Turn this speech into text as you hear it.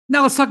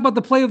Now let's talk about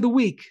the play of the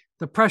week.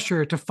 The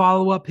pressure to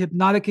follow up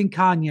Hypnotic and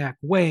Cognac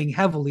weighing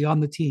heavily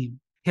on the team.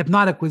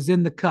 Hypnotic was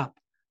in the cup,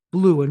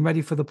 blue and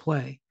ready for the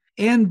play.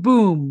 And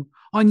boom,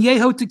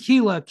 Añejo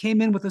Tequila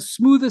came in with a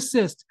smooth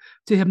assist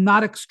to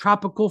Hypnotic's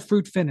tropical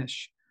fruit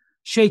finish.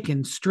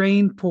 Shaken,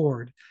 strained,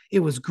 poured. It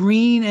was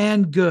green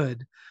and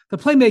good. The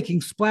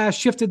playmaking splash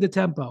shifted the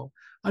tempo.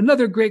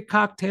 Another great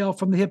cocktail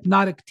from the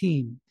Hypnotic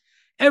team.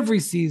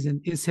 Every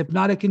season is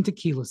Hypnotic and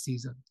Tequila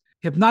season.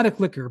 Hypnotic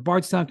Liquor,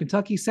 Bardstown,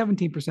 Kentucky,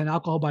 17%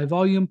 alcohol by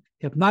volume.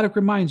 Hypnotic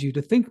reminds you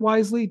to think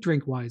wisely,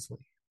 drink wisely.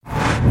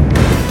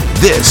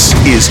 This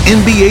is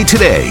NBA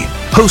Today,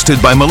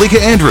 hosted by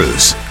Malika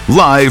Andrews,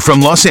 live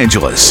from Los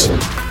Angeles.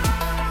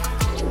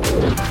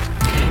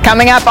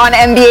 Coming up on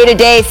NBA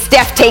Today,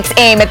 Steph takes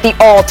aim at the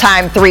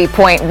all-time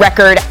three-point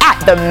record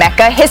at the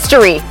Mecca.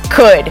 History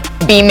could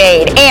be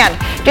made. And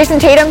Jason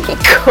Tatum, he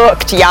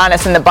cooked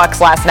Giannis and the Bucks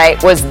last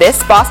night. Was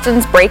this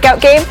Boston's breakout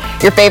game?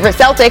 Your favorite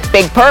Celtic,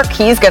 Big Perk,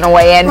 he's going to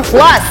weigh in.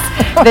 Plus,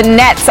 the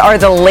Nets are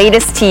the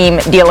latest team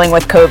dealing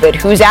with COVID.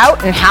 Who's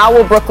out and how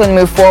will Brooklyn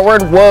move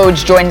forward?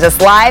 Woj joins us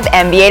live.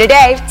 NBA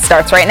Today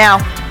starts right now.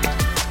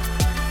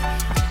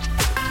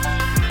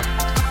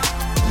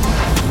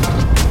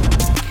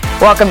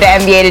 Welcome to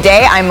NBA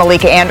Today. I'm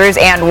Malika Andrews,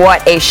 and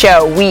what a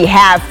show we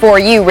have for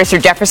you.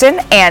 Richard Jefferson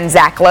and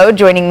Zach Lowe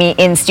joining me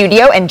in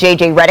studio, and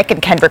JJ Redick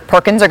and Kendrick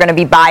Perkins are going to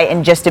be by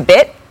in just a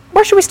bit.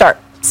 Where should we start?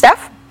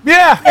 Steph?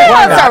 Yeah.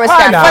 Let's start with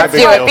Steph. Let's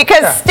do it,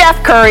 because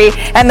Steph Curry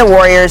and the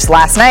Warriors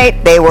last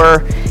night, they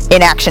were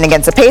in action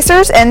against the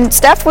Pacers, and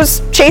Steph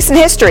was chasing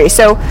history.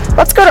 So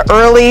let's go to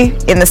early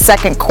in the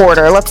second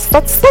quarter. Let's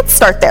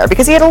start there,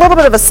 because he had a little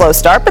bit of a slow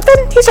start, but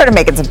then he started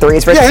making some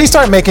threes. Yeah, he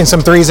started making some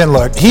threes, and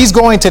look, he's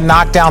going to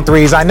knock down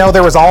threes. I know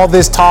there was all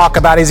this talk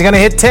about, is he going to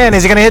hit 10?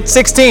 Is he going to hit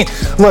 16?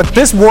 Look,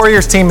 this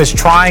Warriors team is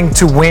trying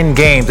to win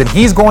games, and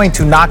he's going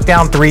to knock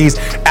down threes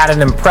at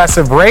an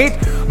impressive rate.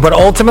 But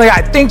ultimately,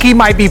 I think he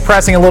might be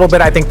pressing a little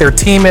bit. I think their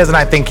team is, and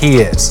I think he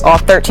is. All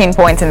 13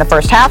 points in the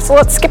first half, so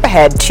let's skip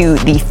ahead to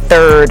the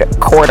third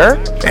quarter.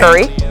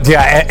 Curry.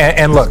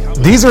 And look,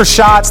 these are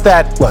shots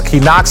that, look, he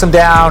knocks them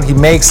down, he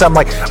makes them.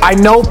 Like, I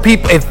know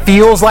people, it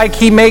feels like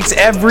he makes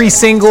every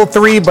single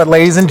three, but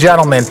ladies and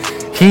gentlemen,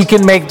 he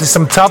can make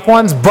some tough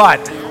ones,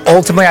 but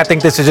ultimately, I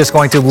think this is just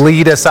going to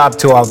lead us up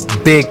to a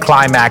big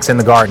climax in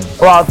the Garden.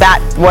 Well, that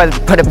would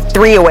put him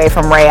 3 away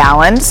from Ray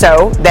Allen.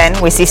 So then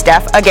we see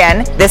Steph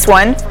again. This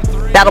one,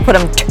 that'll put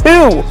him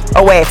 2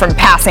 away from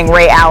passing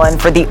Ray Allen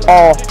for the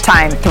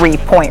all-time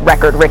three-point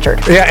record,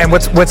 Richard. Yeah, and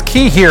what's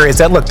key here is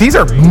that, look, these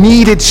are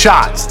needed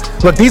shots.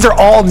 Look, these are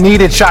all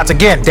needed shots.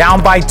 Again,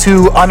 down by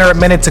 2, under a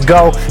minute to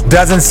go,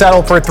 doesn't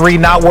settle for 3,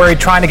 not worried,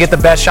 trying to get the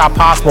best shot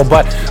possible.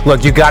 But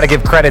look, you got to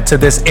give credit to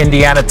this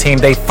Indiana team.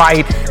 They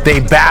fight, they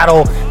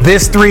battle.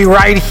 This 3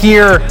 right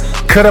here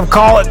could have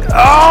called it.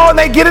 Oh, and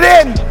they get it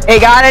in. They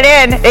got it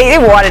in. They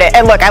wanted it.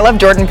 And look, I love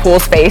Jordan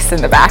Poole's face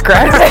in the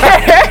background.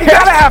 You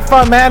got to have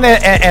fun, man.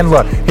 And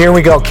look, here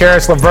we go.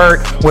 Karis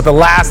LeVert with the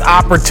last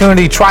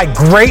opportunity. Try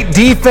great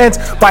defense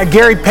by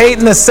Gary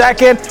Payton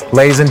II.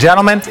 Ladies and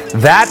gentlemen,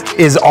 that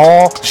is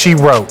all she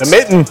wrote. The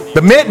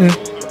mitten.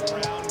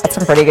 That's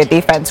some pretty good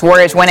defense.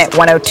 Warriors win it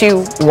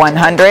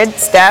 102-100.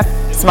 Steph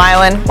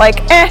smiling like,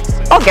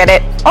 I'll get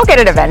it. I'll get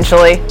it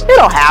eventually.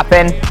 It'll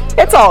happen.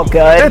 It's all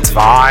good. It's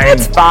fine.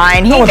 It's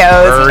fine. He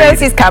knows. He knows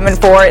he's coming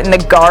for it in the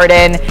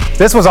Garden.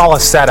 This was all a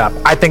setup.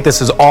 I think this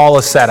is all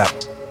a setup.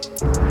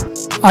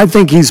 I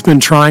think he's been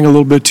trying a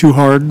little bit too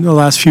hard in the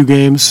last few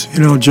games,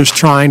 just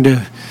trying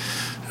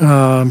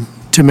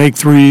to make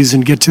threes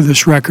and get to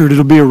this record.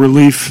 It'll be a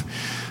relief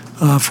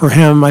for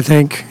him, I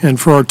think, and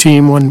for our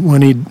team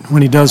when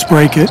he does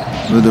break it.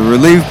 With the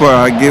relief part,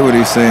 I get what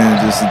he's saying,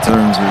 just in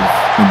terms of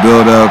the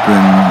build up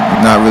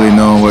and not really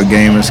knowing what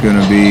game it's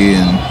going to be,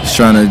 and just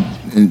trying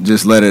to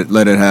just let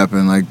it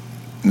happen. Like,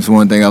 it's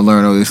one thing I've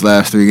learned over these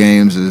last 3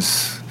 games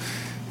is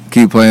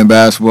keep playing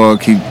basketball,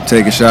 keep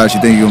taking shots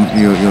you think you'll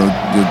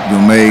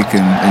make,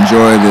 and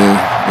enjoy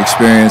the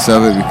experience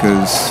of it,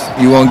 because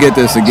you won't get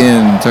this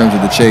again in terms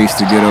of the chase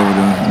to get over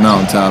the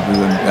mountaintop.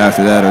 And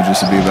after that, it'll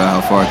just be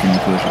about how far can you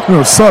push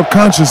it.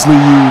 Subconsciously,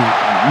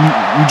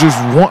 you just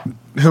want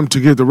him to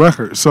get the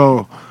record.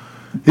 So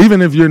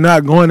even if you're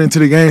not going into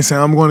the game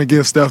saying, I'm going to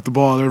give Steph the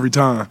ball every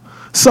time,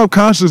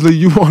 subconsciously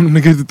you want him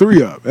to get the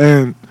 3 up.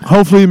 And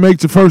hopefully he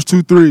makes the first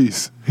 2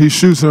 threes he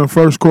shoots in the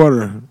first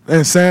quarter.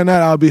 And saying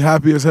that, I'll be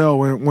happy as hell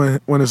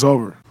when it's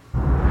over.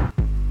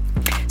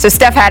 So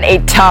Steph had a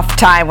tough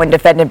time when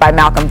defended by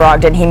Malcolm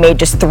Brogdon. He made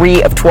just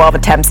 3 of 12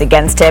 attempts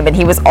against him, and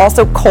he was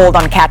also cold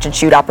on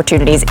catch-and-shoot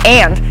opportunities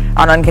and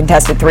on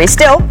uncontested 3.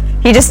 Still,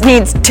 he just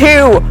needs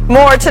 2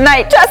 more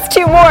tonight, just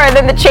 2 more, and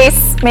then the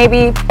chase may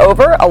be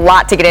over. A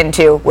lot to get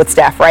into with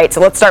Steph, right? So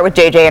let's start with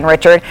JJ and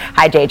Richard.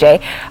 Hi,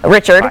 JJ.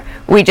 Richard, hi.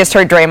 We just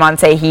heard Draymond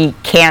say he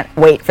can't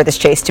wait for this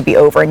chase to be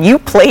over, and you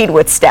played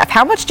with Steph.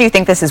 How much do you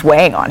think this is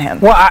weighing on him?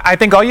 Well, I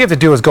think all you have to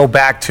do is go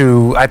back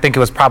to, I think it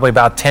was probably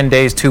about 10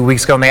 days, 2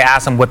 weeks ago, and they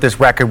asked him what this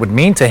record would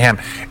mean to him,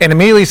 and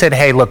immediately said,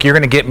 hey, look, you're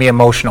going to get me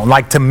emotional.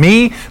 Like, to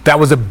me, that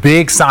was a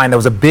big sign. That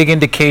was a big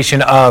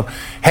indication of,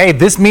 hey,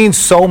 this means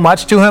so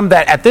much to him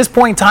that at this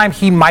point in time,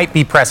 he might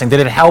be pressing. Did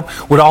it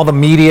help with all the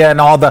media and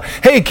all the,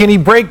 hey, can he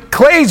break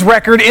Clay's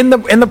record in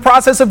the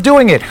process of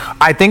doing it?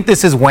 I think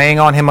this is weighing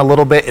on him a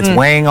little bit. It's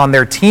weighing on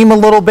their team a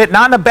little bit,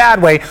 not in a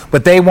bad way,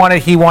 but they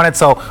wanted, he wanted.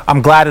 So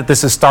I'm glad that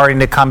this is starting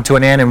to come to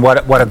an end, and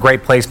what a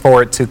great place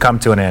for it to come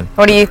to an end.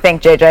 What do you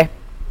think, JJ?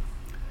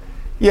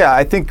 Yeah,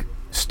 I think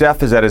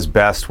Steph is at his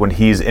best when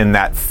he's in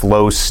that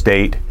flow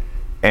state,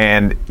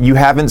 and you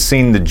haven't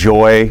seen the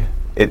joy.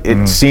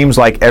 It seems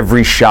like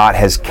every shot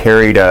has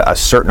carried a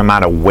certain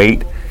amount of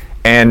weight,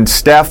 and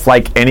Steph,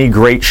 like any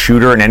great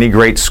shooter and any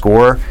great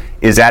scorer,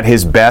 is at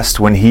his best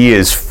when he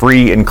is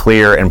free and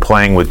clear and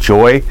playing with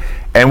joy,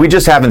 and we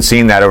just haven't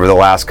seen that over the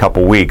last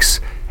couple weeks.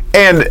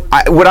 And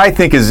what I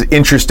think is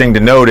interesting to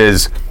note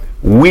is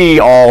we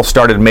all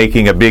started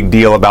making a big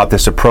deal about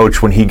this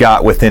approach when he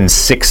got within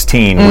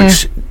 16,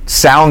 which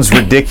sounds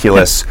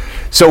ridiculous.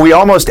 So we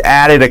almost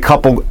added a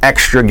couple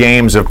extra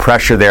games of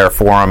pressure there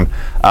for him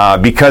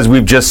because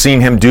we've just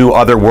seen him do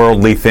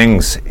otherworldly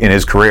things in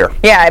his career.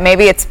 Yeah,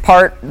 maybe it's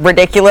part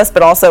ridiculous,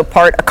 but also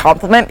part a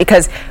compliment,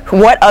 because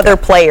what other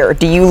player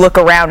do you look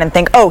around and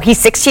think, oh, he's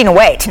 16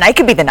 away, tonight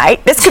could be the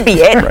night, this could be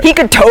it, right. He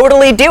could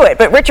totally do it.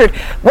 But Richard,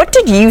 what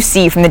did you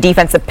see from the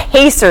defense the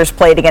Pacers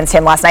played against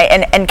him last night,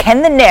 and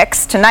can the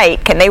Knicks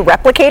tonight, can they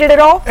replicate it at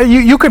all?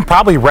 You can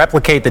probably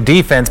replicate the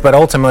defense, but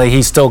ultimately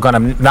he's still going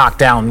to knock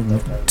down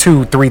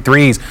 2-3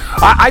 threes.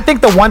 I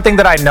think the one thing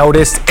that I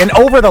noticed, and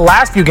over the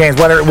last few games,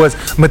 whether it was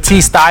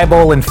Matisse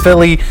Thybulle in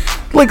Philly,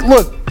 like,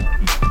 look,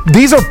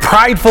 these are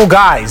prideful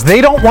guys. They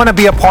don't want to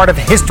be a part of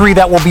history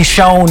that will be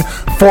shown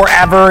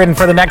forever and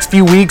for the next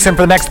few weeks and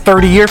for the next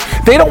 30 years.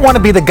 They don't want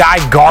to be the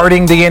guy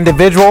guarding the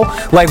individual,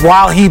 like,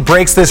 while he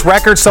breaks this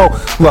record. So,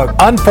 look,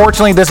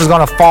 unfortunately, this is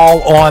going to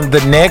fall on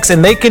the Knicks,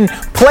 and they can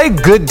play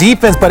good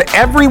defense, but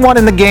everyone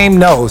in the game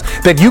knows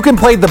that you can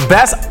play the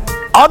best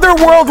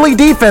otherworldly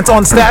defense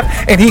on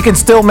Steph, and he can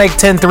still make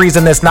 10 threes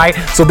in this night.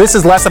 So this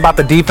is less about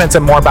the defense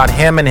and more about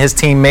him and his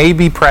team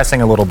maybe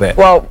pressing a little bit.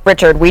 Well,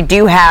 Richard, we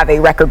do have a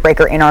record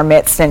breaker in our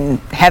midst, and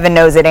heaven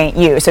knows it ain't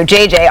you. So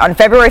JJ, on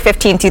February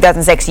 15,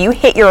 2006, you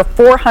hit your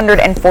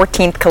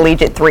 414th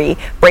collegiate three,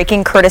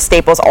 breaking Curtis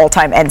Staples'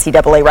 all-time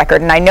NCAA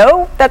record. And I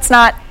know that's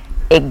not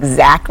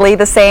exactly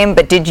the same,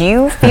 but did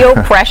you feel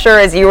pressure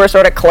as you were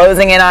sort of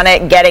closing in on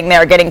it, getting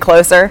there, getting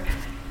closer?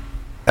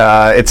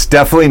 It's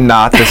definitely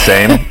not the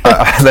same.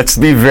 Let's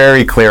be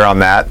very clear on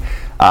that.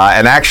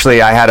 And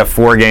actually, I had a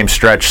 4-game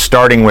stretch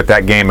starting with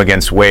that game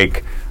against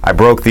Wake. I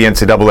broke the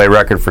NCAA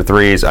record for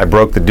threes, I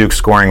broke the Duke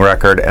scoring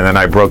record, and then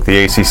I broke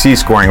the ACC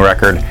scoring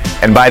record.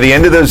 And by the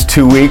end of those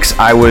 2 weeks,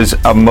 I was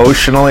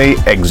emotionally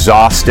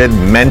exhausted,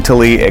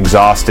 mentally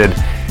exhausted.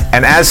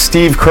 And as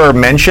Steve Kerr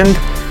mentioned,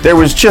 there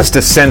was just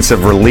a sense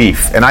of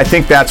relief. And I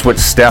think that's what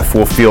Steph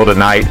will feel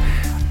tonight.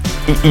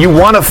 You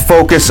want to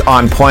focus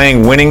on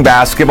playing winning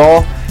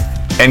basketball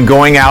and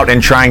going out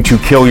and trying to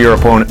kill your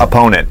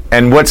opponent.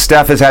 And what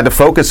Steph has had to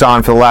focus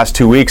on for the last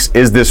 2 weeks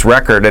is this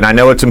record. And I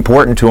know it's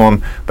important to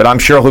him, but I'm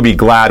sure he'll be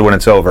glad when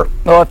it's over.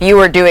 Well, if you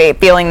were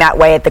feeling that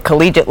way at the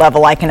collegiate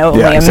level, I can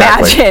only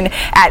imagine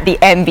at the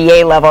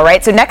NBA level,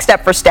 right? So next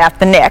up for Steph,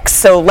 the Knicks.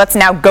 So let's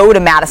now go to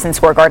Madison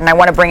Square Garden. I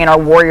want to bring in our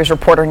Warriors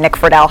reporter, Nick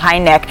Friedel. Hi,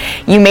 Nick.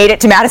 You made it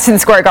to Madison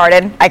Square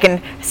Garden. I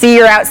can see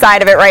you're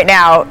outside of it right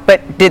now.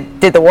 But did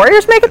the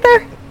Warriors make it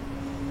there?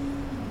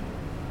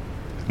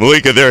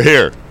 Malika, they're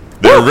here.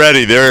 They're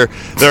ready. There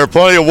are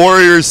plenty of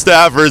Warriors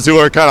staffers who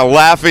are kind of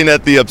laughing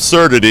at the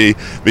absurdity,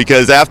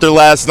 because after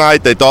last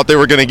night, they thought they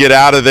were going to get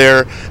out of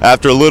there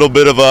after a little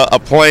bit of a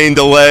plane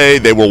delay.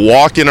 They were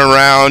walking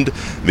around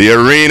the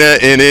arena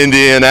in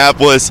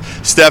Indianapolis.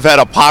 Steph had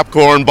a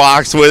popcorn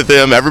box with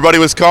him. Everybody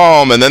was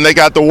calm, and then they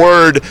got the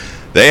word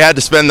they had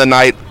to spend the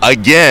night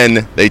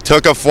again. They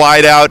took a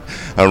flight out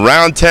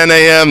around 10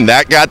 a.m.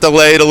 That got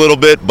delayed a little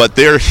bit, but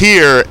they're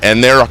here,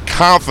 and they're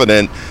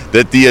confident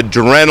that the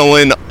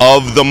adrenaline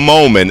of the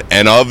moment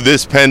and of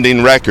this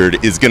pending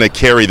record is going to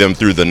carry them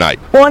through the night.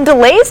 Well, and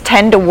delays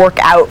tend to work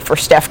out for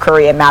Steph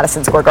Curry at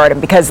Madison Square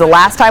Garden, because the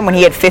last time when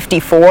he had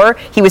 54,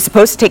 he was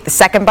supposed to take the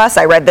second bus.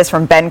 I read this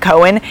from Ben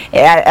Cohen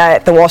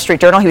at the Wall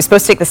Street Journal. He was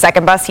supposed to take the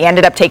second bus. He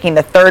ended up taking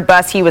the third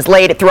bus. He was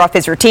late. It threw off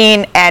his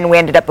routine, and we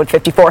ended up with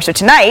 54. So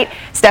tonight,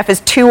 Steph is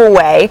 2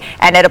 away,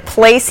 and at a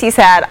place he's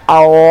had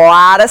a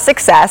lot of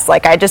success,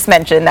 like I just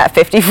mentioned, that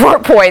 54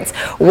 points.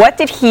 What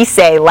did he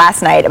say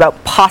last night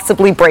about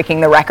possibly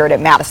breaking the record at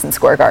Madison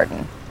Square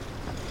Garden?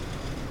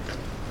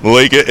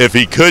 Malika, if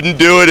he couldn't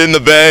do it in the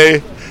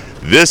Bay,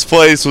 this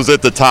place was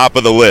at the top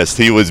of the list.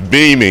 He was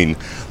beaming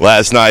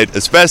last night,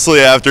 especially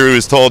after he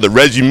was told that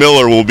Reggie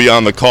Miller will be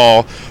on the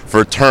call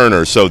for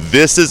Turner. So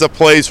this is a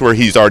place where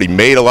he's already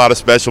made a lot of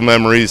special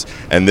memories,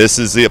 and this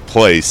is the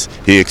place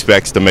he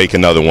expects to make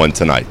another one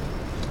tonight.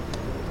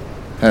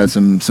 Had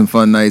some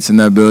fun nights in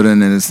that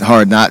building, and it's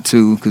hard not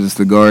to, because it's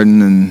the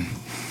Garden and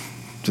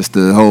just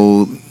the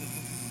whole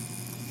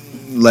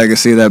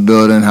legacy of that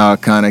building, how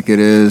iconic it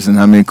is, and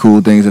how many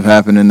cool things have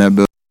happened in that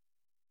building,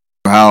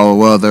 how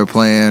well they're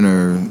playing,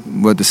 or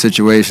what the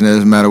situation is,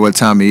 no matter what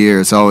time of year.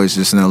 It's always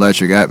just an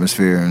electric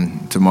atmosphere,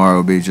 and tomorrow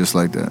will be just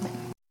like that.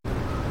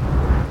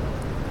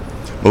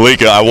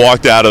 Malika, I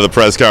walked out of the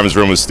press conference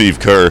room with Steve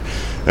Kerr,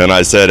 and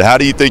I said, how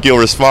do you think he'll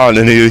respond?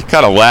 And he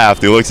kind of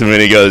laughed. He looks at me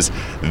and he goes,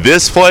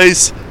 this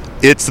place,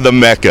 it's the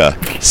Mecca.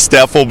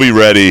 Steph will be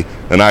ready,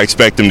 and I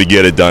expect him to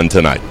get it done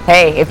tonight.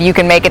 Hey, if you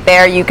can make it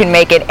there, you can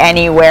make it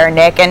anywhere,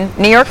 Nick. And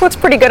New York looks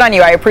pretty good on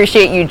you. I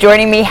appreciate you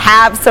joining me.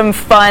 Have some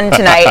fun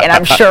tonight, and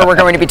I'm sure we're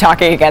going to be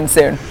talking again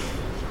soon.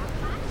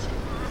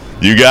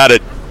 You got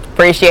it.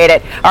 Appreciate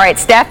it. All right,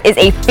 Steph is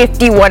a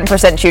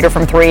 51% shooter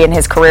from three in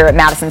his career at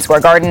Madison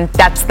Square Garden.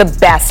 That's the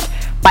best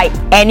by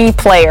any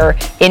player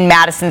in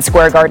Madison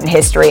Square Garden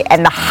history,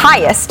 and the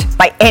highest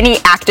by any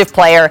active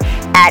player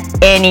at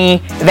any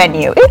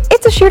venue.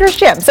 It's a shooter's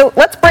gym. So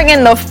let's bring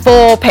in the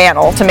full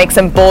panel to make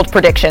some bold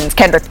predictions.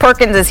 Kendrick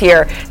Perkins is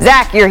here.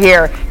 Zach, you're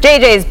here.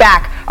 JJ's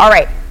back. All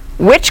right,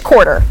 which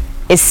quarter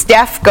is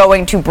Steph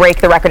going to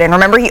break the record? And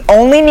remember, he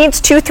only needs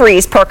 2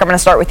 threes. Perk, I'm going to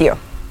start with you.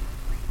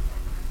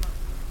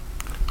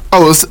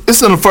 Oh,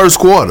 it's in the first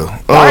quarter.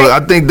 I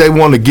think they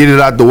want to get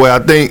it out the way. I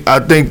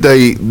think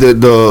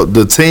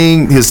the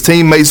team, his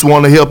teammates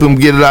want to help him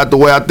get it out the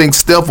way. I think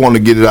Steph want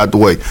to get it out the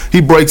way. He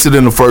breaks it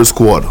in the first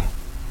quarter.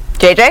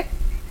 JJ?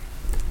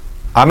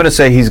 I'm going to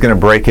say he's going to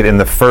break it in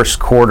the first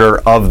quarter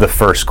of the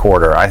first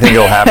quarter. I think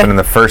it'll happen in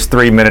the first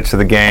 3 minutes of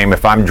the game.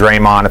 If I'm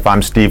Draymond, if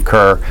I'm Steve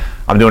Kerr,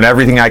 I'm doing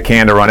everything I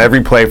can to run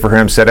every play for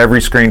him, set every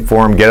screen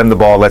for him, get him the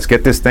ball. Let's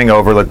get this thing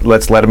over.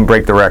 Let's let him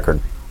break the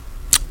record.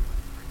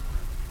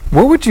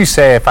 What would you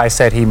say if I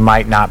said he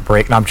might not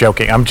break? No, I'm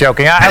joking.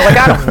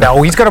 I don't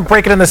know. He's going to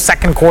break it in the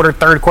second quarter,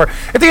 third quarter.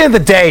 At the end of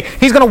the day,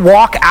 he's going to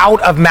walk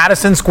out of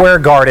Madison Square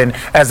Garden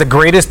as the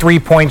greatest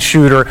three-point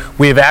shooter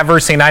we've ever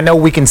seen. I know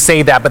we can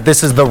say that, but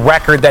this is the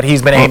record that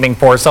he's been aiming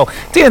for. So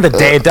at the end of the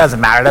day, it doesn't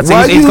matter.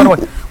 He's going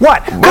to win.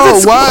 What?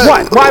 Bro,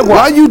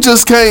 why you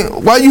just can't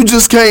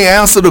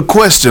answer the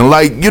question?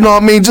 Like, you know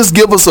what I mean? Just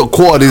give us a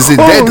quarter. Is it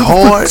that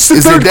hard? Is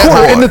it that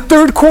hard? In the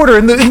third quarter,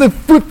 in the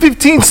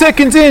 15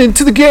 seconds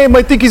into the game,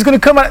 I think he's going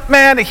to come out.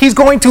 Man, he's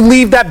going to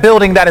leave that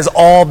building. That is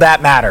all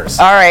that matters.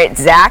 All right,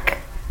 Zach.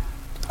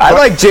 I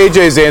like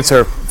JJ's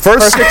answer.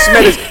 First 6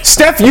 minutes.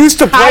 Steph used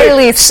to play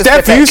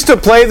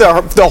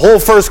the whole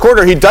first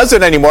quarter. He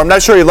doesn't anymore. I'm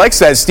not sure he likes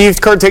that. Steve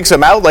Kerr takes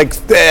him out like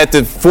at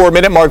the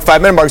 4-minute mark,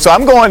 5-minute mark. So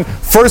I'm going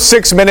first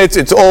 6 minutes.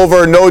 It's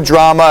over. No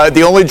drama.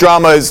 The only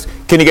drama is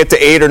can you get to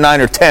 8 or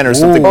 9 or 10 or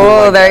something.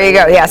 Oh, like there you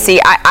go. Yeah. See,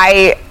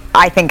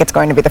 I think it's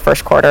going to be the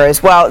first quarter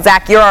as well.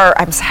 Zach,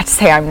 I'm sad to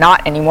say I'm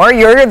not anymore.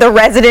 You're the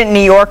resident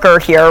New Yorker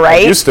here,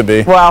 right? I used to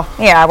be. Well,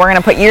 yeah, we're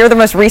going to you're the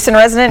most recent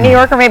resident New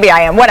Yorker. Maybe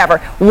I am. Whatever.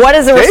 What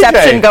is the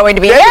reception going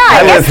to be?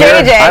 I guess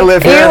JJ. I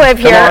live here. You live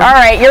here. All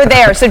right, you're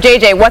there. So,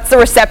 JJ, what's the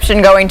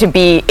reception going to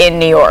be in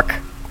New York?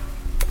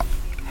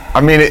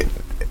 I mean,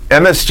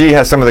 MSG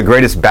has some of the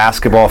greatest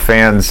basketball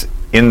fans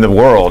in the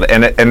world,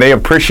 and they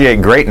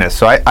appreciate greatness.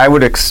 So I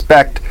would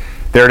expect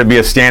there to be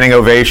a standing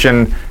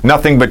ovation,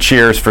 nothing but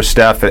cheers for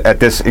Steph at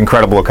this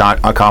incredible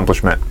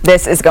accomplishment.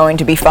 This is going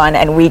to be fun,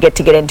 and we get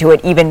to get into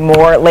it even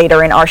more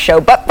later in our show.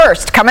 But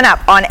first, coming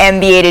up on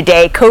NBA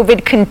Today,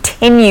 COVID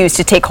continues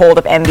to take hold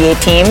of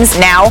NBA teams.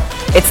 Now,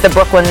 it's the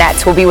Brooklyn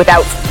Nets who will be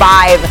without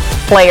 5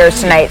 players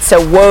tonight.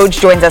 So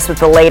Woj joins us with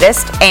the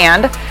latest.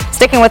 And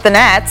sticking with the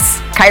Nets,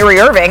 Kyrie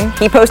Irving,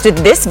 he posted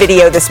this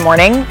video this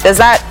morning. Does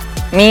that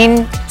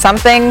mean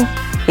something?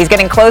 He's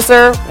getting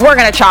closer. We're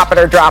going to chop it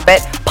or drop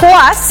it.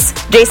 Plus,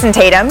 Jason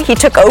Tatum, he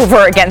took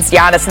over against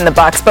Giannis in the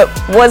Bucks. But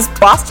was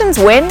Boston's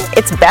win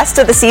its best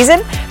of the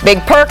season? Big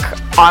Perk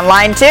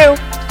online too.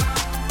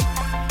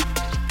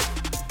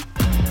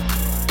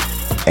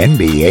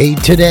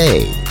 NBA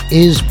Today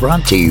is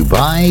brought to you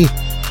by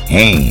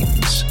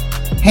Hanes.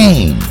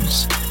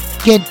 Hanes.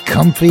 Get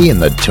comfy in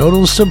the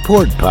total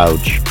support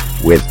pouch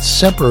with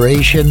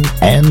separation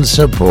and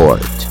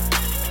support.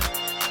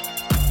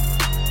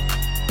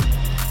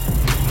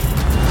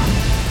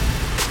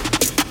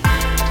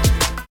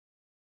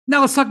 Now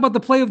let's talk about the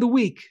play of the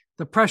week.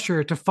 The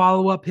pressure to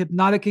follow up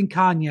Hypnotic and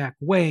Cognac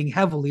weighing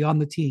heavily on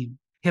the team.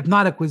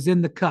 Hypnotic was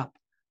in the cup,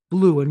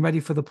 blue and ready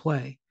for the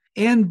play.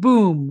 And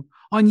boom,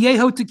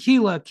 Añejo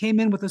Tequila came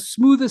in with a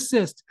smooth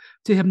assist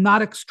to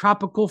Hypnotic's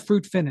tropical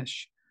fruit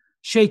finish.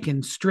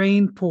 Shaken,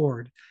 strained,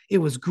 poured. It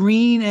was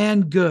green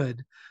and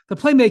good. The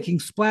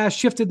playmaking splash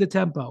shifted the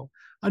tempo.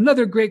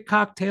 Another great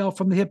cocktail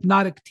from the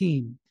Hypnotic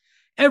team.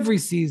 Every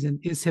season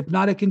is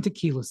Hypnotic and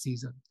Tequila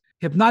season.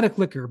 Hypnotic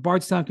Liquor,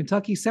 Bardstown,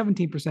 Kentucky,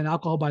 17%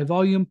 alcohol by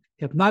volume.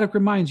 Hypnotic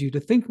reminds you to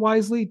think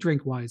wisely,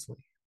 drink wisely.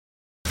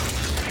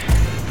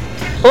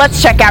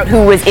 Let's check out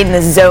who was in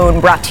the zone,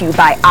 brought to you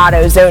by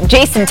AutoZone.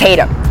 Jason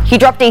Tatum. He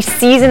dropped a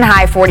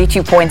season-high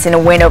 42 points in a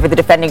win over the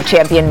defending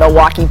champion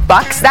Milwaukee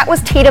Bucks. That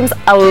was Tatum's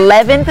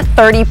 11th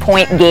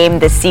 30-point game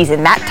this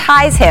season. That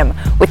ties him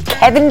with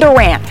Kevin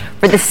Durant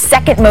for the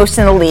second most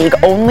in the league.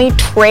 Only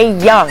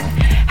Trae Young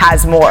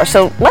has more.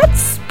 So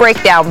let's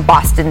break down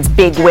Boston's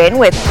big win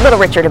with Little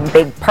Richard and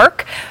Big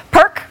Perk.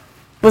 Perk,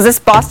 was this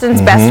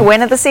Boston's best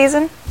win of the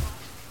season?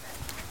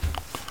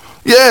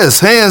 Yes,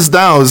 hands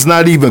down. It's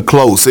not even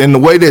close. And the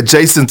way that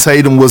Jason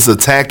Tatum was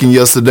attacking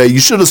yesterday, you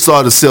should have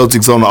saw the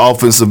Celtics on the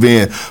offensive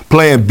end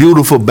playing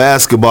beautiful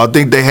basketball. I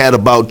think they had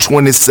about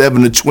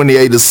 27 to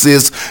 28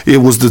 assists. It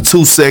was the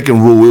 2-second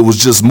rule. It was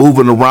just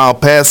moving around,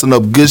 passing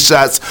up good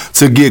shots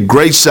to get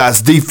great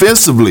shots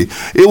defensively.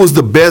 It was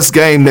the best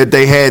game that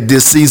they had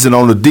this season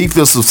on the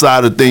defensive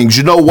side of things.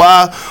 You know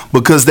why?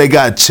 Because they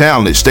got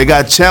challenged. They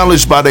got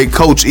challenged by their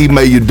coach, Ime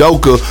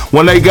Udoka,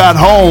 when they got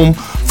home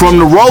from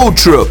the road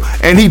trip,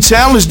 and he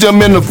challenged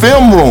them in the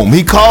film room.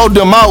 He called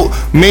them out,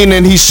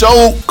 meaning he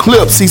showed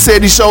clips. He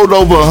said he showed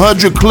over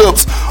 100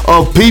 clips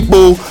of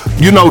people,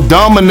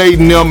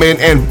 dominating them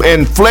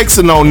and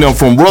flexing on them,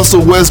 from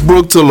Russell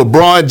Westbrook to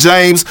LeBron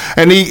James,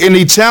 and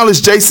he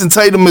challenged Jason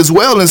Tatum as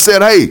well and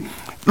said, hey,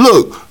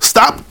 look,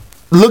 stop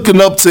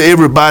looking up to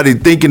everybody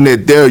thinking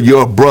that they're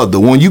your brother.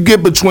 When you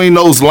get between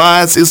those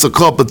lines, it's a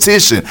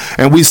competition.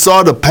 And we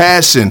saw the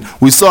passion.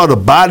 We saw the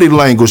body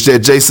language that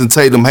Jason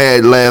Tatum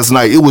had last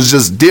night. It was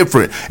just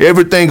different.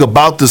 Everything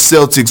about the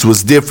Celtics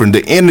was different.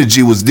 The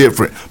energy was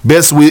different.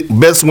 Best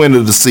win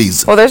of the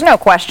season. Well, there's no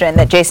question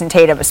that Jason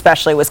Tatum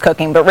especially was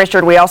cooking. But,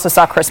 Richard, we also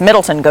saw Chris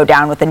Middleton go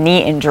down with a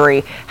knee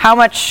injury. How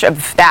much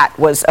of that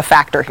was a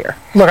factor here?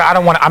 Look,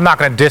 I'm not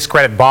going to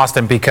discredit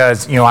Boston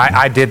because,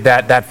 I did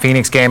that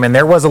Phoenix game, and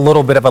there was a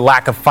little bit of a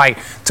lack of fight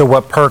to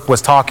what Perk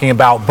was talking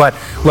about. But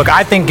look,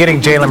 I think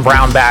getting Jaylen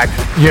Brown back,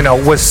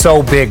 was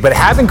so big. But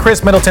having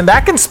Chris Middleton,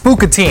 that can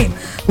spook a team.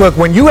 Look,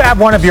 when you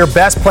have one of your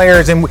best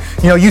players and,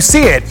 you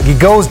see it, he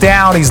goes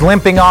down, he's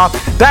limping off,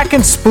 that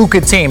can spook a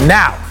team.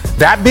 Now,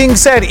 that being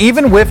said,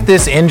 even with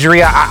this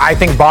injury, I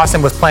think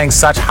Boston was playing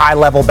such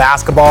high-level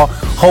basketball.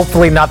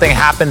 Hopefully nothing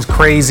happens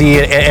crazy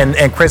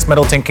and Chris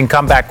Middleton can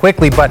come back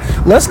quickly. But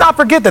let's not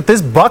forget that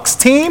this Bucks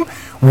team,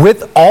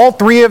 with all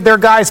three of their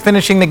guys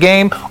finishing the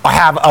game,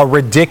 have a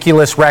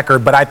ridiculous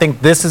record. But I think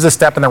this is a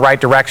step in the right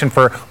direction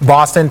for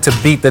Boston to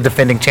beat the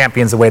defending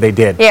champions the way they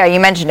did. Yeah, you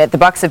mentioned it. The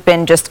Bucks have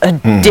been just a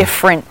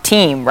different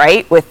team,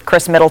 right, with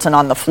Chris Middleton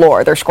on the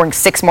floor. They're scoring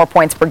 6 more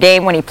points per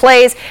game when he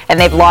plays, and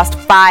they've lost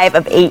 5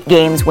 of 8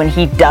 games when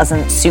he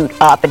doesn't suit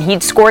up. And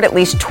he'd scored at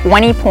least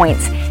 20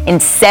 points in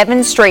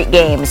 7 straight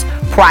games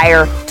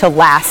prior to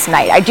last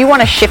night. I do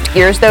want to shift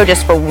gears, though,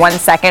 just for 1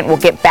 second. We'll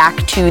get back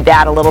to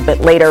that a little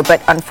bit later.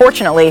 But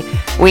unfortunately,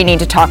 we need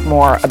to talk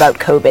more about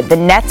COVID. The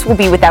Nets will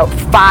be without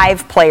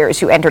 5 players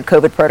who entered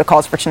COVID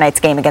protocols for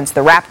tonight's game against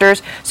the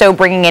Raptors. So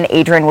bringing in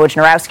Adrian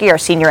Wojnarowski, our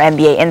senior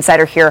NBA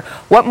insider here.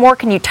 What more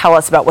can you tell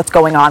us about what's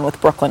going on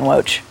with Brooklyn,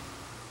 Woj?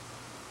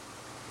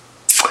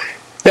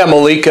 Yeah,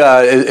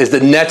 Malika, as the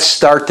Nets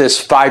start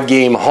this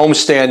 5-game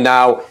homestand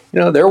now,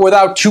 they're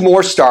without 2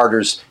 more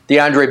starters,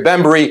 DeAndre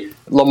Bembry,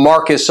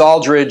 LaMarcus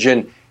Aldridge,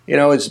 and,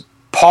 as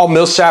Paul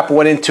Millsap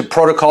went into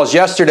protocols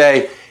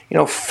yesterday,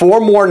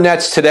 4 more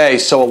Nets today.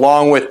 So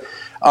along with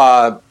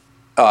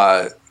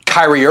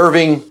Kyrie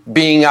Irving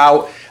being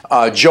out,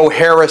 Joe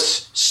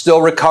Harris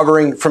still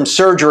recovering from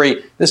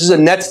surgery, this is a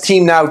Nets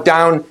team now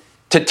down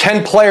to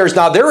 10 players.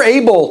 Now they're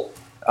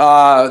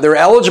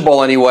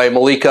eligible anyway,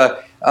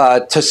 Malika,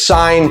 to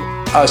sign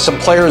some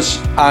players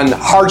on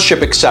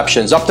hardship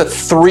exceptions, up to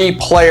 3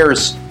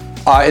 players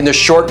in the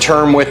short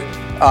term with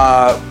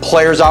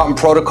players out in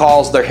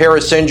protocols, their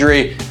Harris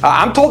injury.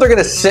 I'm told they're going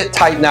to sit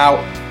tight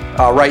now.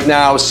 Right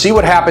now, see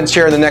what happens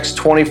here in the next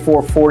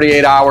 24,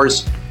 48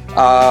 hours.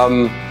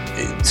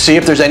 See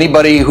if there's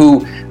anybody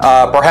who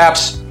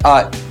perhaps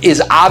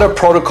is out of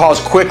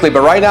protocols quickly.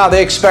 But right now,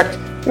 they expect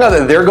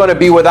that they're going to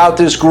be without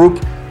this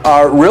group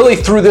really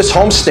through this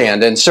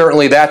homestand. And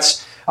certainly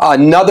that's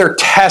another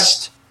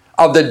test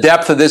of the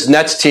depth of this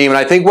Nets team. And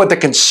I think what the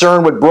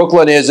concern with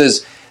Brooklyn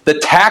is the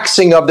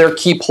taxing of their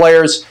key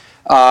players.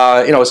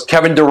 As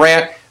Kevin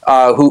Durant,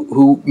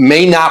 who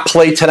may not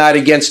play tonight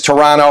against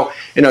Toronto.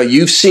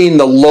 You've seen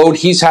the load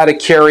he's had to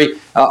carry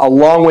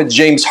along with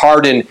James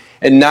Harden.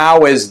 And now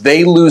as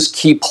they lose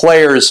key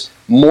players,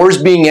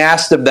 more's being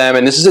asked of them.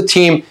 And this is a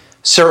team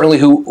certainly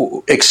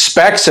who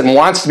expects and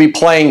wants to be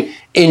playing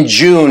in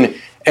June.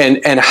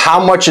 And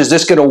how much is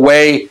this going to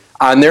weigh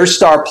on their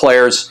star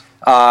players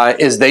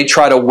as they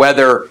try to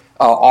weather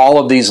all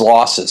of these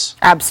losses?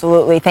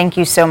 Absolutely. Thank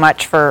you so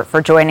much for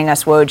joining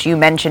us, Woj. You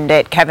mentioned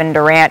it. Kevin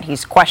Durant,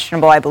 he's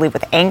questionable, I believe,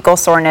 with ankle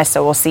soreness,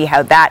 so we'll see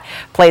how that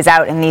plays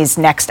out in these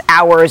next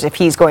hours, if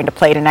he's going to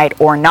play tonight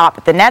or not.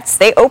 But the Nets,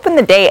 they opened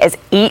the day as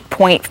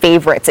 8-point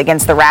favorites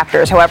against the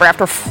Raptors. However,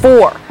 after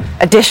 4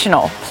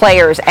 additional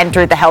players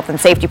entered the health and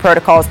safety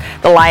protocols,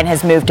 the line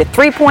has moved to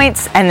 3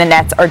 points, and the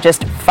Nets are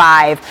just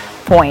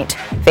 5-point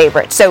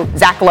favorites. So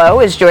Zach Lowe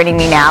is joining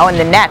me now, and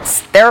the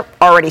Nets, they're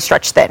already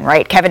stretched thin,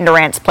 right? Kevin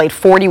Durant's played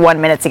 41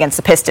 minutes against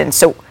the Pistons.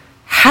 So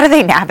how do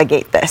they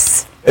navigate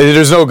this?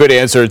 There's no good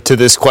answer to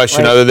this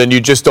question other than you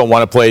just don't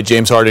want to play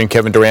James Harden and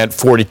Kevin Durant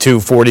 42,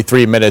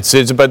 43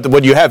 minutes. But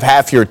when you have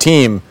half your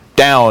team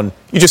down,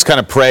 you just kind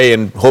of pray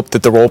and hope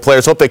that the role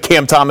players, hope that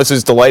Cam Thomas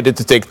is delighted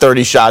to take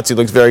 30 shots. He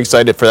looks very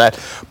excited for that.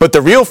 But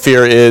the real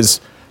fear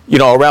is,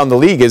 around the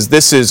league is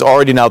this is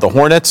already now the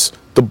Hornets,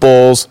 the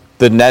Bulls,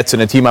 the Nets,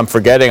 and a team I'm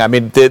forgetting. I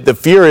mean, the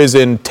fear is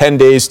in 10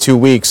 days, 2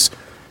 weeks,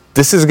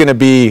 this is going to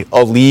be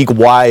a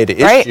league-wide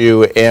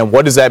issue. And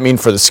what does that mean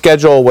for the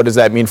schedule? What does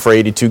that mean for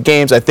 82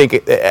 games? I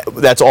think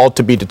that's all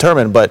to be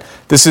determined, but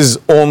this is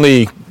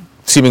only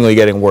seemingly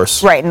getting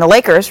worse. Right, and the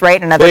Lakers,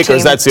 right, another team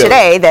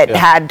today that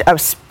had a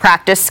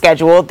practice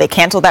scheduled. They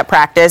canceled that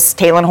practice.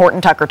 Talen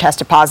Horton-Tucker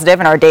tested positive,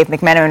 and our Dave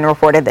McMenamin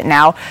reported that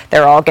now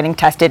they're all getting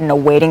tested and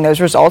awaiting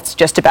those results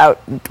just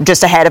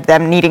ahead of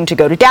them needing to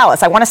go to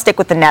Dallas. I want to stick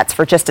with the Nets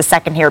for just a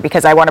second here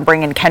because I want to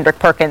bring in Kendrick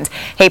Perkins.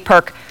 Hey,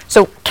 Perk,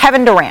 so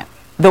Kevin Durant,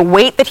 the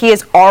weight that he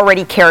is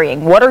already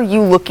carrying, what are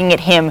you looking at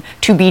him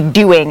to be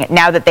doing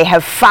now that they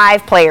have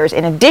 5 players,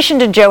 in addition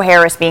to Joe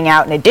Harris being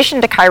out, in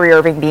addition to Kyrie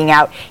Irving being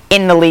out,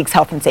 in the league's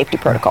health and safety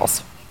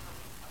protocols?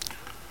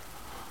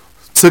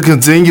 To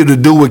continue to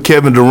do what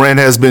Kevin Durant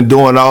has been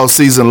doing all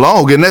season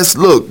long. And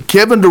look,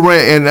 Kevin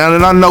Durant, and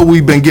I know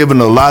we've been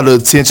giving a lot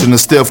of attention to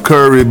Steph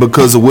Curry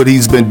because of what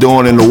he's been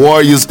doing in the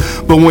Warriors,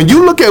 but when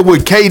you look at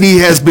what KD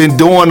has been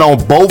doing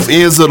on both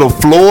ends of the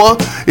floor,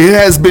 it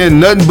has been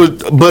nothing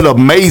but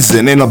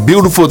amazing and a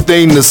beautiful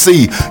thing to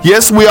see.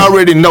 Yes, we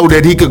already know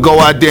that he could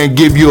go out there and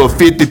give you a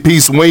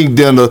 50-piece wing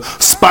dinner,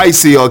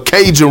 spicy or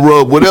Cajun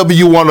rub, whatever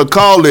you want to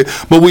call it,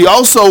 but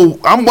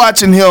I'm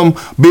watching him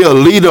be a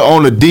leader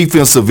on the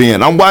defensive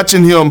end. I'm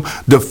watching him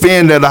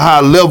defend at a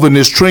high level, and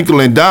it's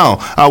trickling down.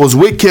 I was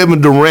with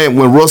Kevin Durant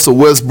when Russell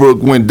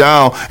Westbrook went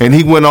down, and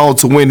he went on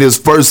to win his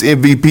first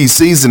MVP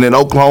season in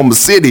Oklahoma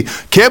City.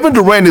 Kevin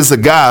Durant is a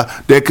guy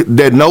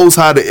that knows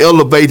how to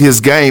elevate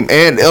his game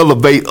and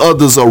elevate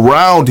others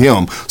around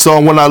him. So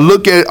when I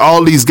look at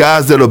all these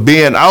guys that are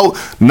being out,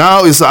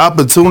 now it's an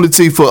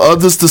opportunity for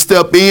others to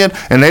step in,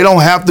 and they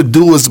don't have to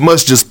do as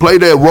much. Just play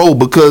that role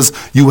because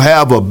you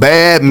have a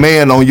bad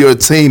man on your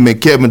team in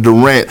Kevin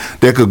Durant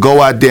that could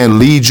go out there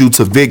and lead you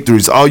to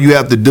victories. All you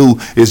have to do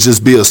is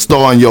just be a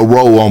star in your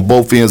role on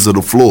both ends of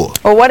the floor.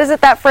 Well, what is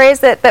it, that phrase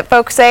that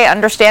folks say,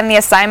 understand the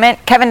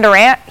assignment? Kevin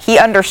Durant, he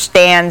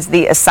understands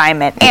the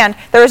assignment. And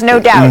there is no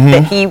doubt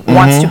that he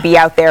wants to be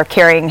out there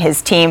carrying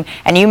his team.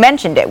 And you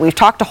mentioned it. We've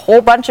talked a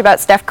whole bunch about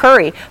Steph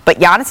Curry, but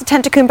Giannis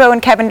Antetokounmpo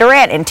and Kevin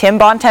Durant in Tim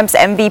Bontemps'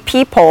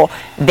 MVP poll,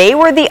 they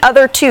were the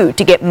other two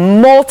to get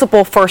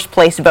multiple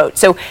first-place votes.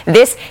 So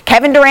this,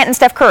 Kevin Durant and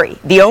Steph Curry,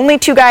 the only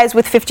 2 guys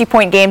with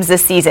 50-point games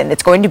this season.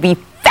 It's going to be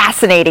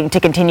fascinating to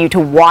continue to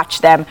watch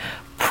them.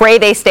 Pray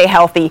they stay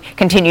healthy,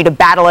 continue to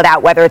battle it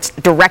out, whether it's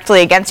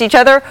directly against each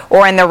other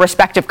or in their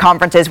respective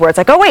conferences where it's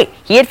like, oh, wait,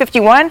 he had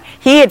 51,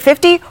 he had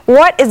 50.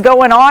 What is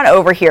going on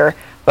over here?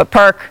 But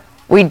Perk,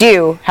 we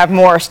do have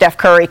more Steph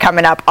Curry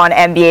coming up on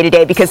NBA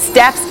Today because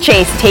Steph's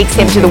chase takes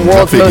him to the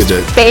world's most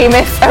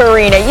famous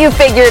arena. You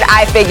figured,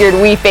 I figured,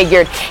 we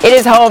figured. It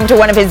is home to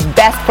one of his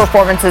best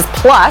performances.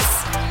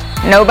 Plus,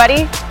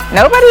 nobody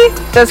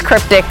does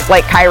cryptic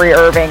like Kyrie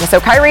Irving. So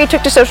Kyrie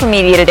took to social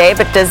media today,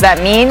 but does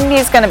that mean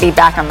he's going to be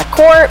back on the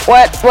court?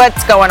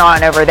 What's going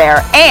on over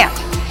there? And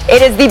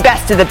it is the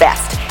best of the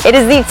best. It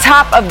is the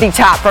top of the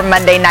top from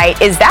Monday night.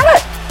 Is that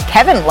a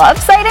Kevin Love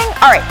sighting?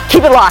 All right,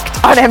 keep it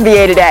locked on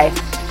NBA Today.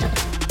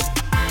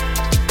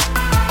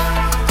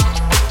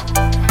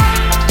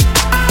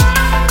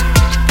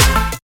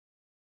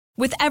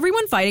 With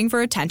everyone fighting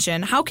for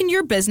attention, how can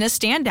your business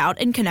stand out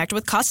and connect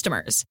with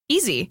customers?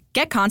 Easy.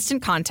 Get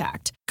Constant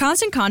Contact.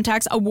 Constant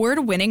Contact's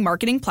award-winning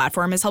marketing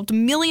platform has helped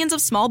millions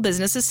of small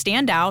businesses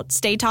stand out,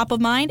 stay top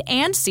of mind,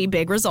 and see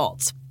big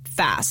results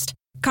fast.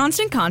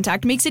 Constant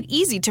Contact makes it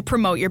easy to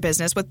promote your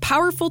business with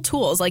powerful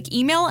tools like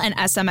email and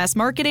SMS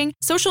marketing,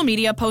 social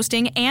media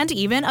posting, and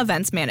even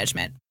events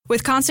management.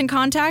 With Constant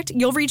Contact,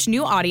 you'll reach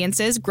new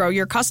audiences, grow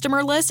your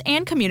customer list,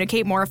 and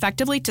communicate more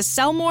effectively to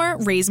sell more,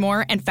 raise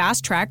more, and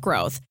fast-track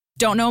growth.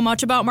 Don't know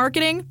much about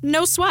marketing?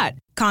 No sweat.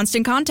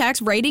 Constant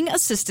Contact's writing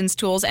assistance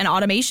tools and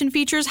automation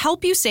features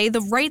help you say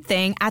the right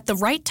thing at the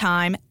right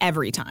time,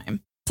 every time.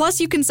 Plus,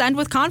 you can send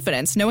with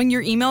confidence, knowing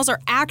your emails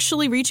are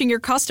actually reaching your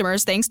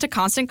customers thanks to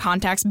Constant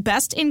Contact's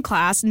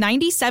best-in-class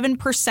 97%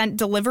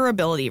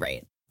 deliverability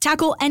rate.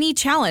 Tackle any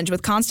challenge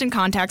with Constant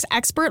Contact's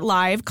expert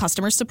live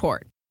customer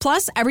support.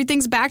 Plus,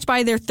 everything's backed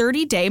by their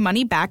 30-day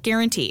money-back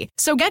guarantee.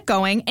 So get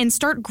going and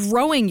start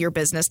growing your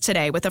business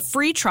today with a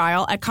free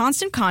trial at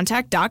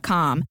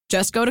ConstantContact.com.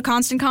 Just go to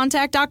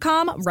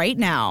ConstantContact.com right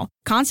now.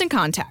 Constant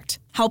Contact,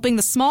 helping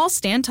the small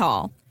stand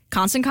tall.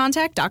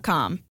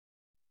 ConstantContact.com.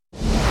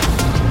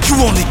 You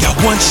only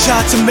got one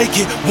shot to make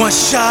it, one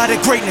shot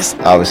at greatness.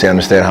 Obviously, I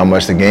understand how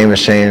much the game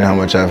has changed, how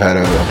much I've had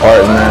a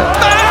part in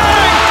that.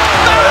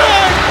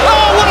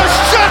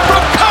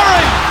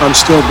 I'm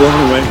still blown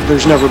away.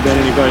 There's never been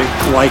anybody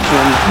like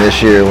him.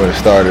 This year when it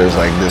started, it was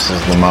like, this is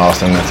the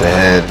milestone that's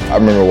ahead. I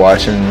remember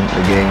watching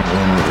the game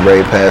when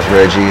Ray passed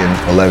Reggie, and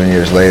 11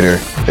 years later,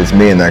 it's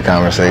me in that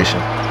conversation.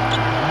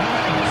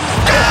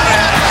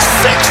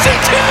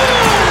 62!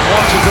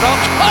 Launches it up.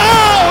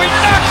 Oh, he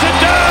knocks it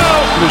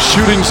down! The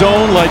shooting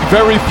zone like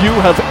very few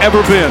have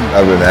ever been.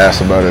 I've been asked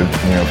about it,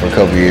 for a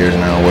couple years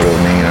now, what it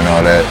would mean and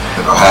all that.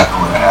 It'll happen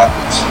when it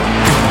happens.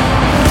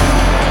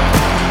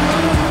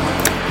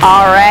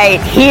 All right,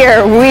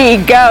 here we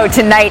go.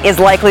 Tonight is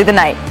likely the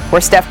night where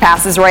Steph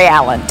passes Ray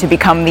Allen to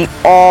become the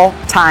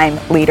all-time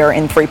leader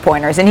in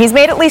three-pointers. And he's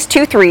made at least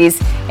 2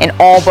 threes in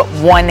all but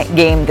one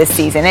game this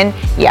season. And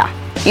yeah,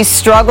 he's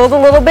struggled a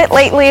little bit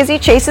lately as he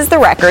chases the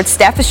record.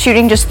 Steph is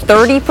shooting just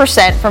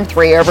 30% from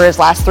 3 over his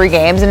last 3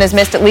 games and has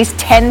missed at least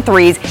 10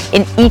 threes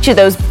in each of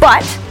those.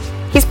 But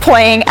he's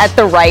playing at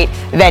the right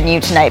venue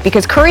tonight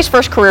because Curry's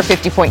first career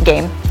 50-point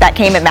game, that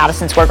came at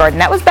Madison Square Garden.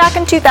 That was back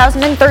in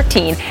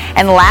 2013.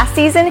 And last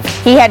season,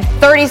 he had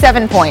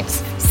 37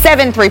 points,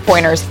 7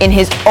 three-pointers in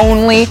his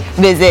only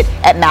visit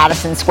at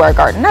Madison Square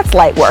Garden. That's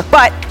light work.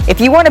 But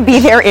if you want to be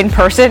there in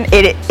person,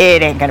 it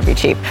ain't going to be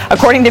cheap.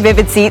 According to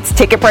Vivid Seats,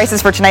 ticket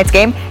prices for tonight's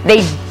game,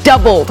 they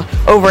doubled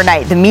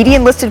overnight. The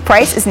median listed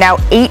price is now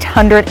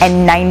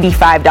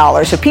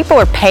 $895. So people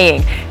are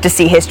paying to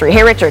see history.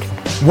 Hey, Richard.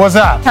 What's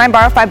up? Can I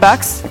borrow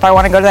 $5 if I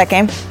want to go to that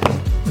game?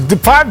 The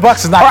 $5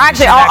 is not. Or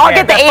actually, I'll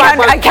get the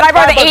 800. Can I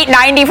borrow the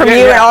 890 from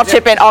you, and I'll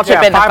chip in. I'll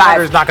chip in the 5.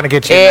 $500 is not going to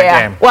get you in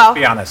that game. Well, to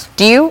be honest.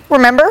 Do you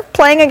remember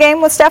playing a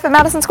game with Steph at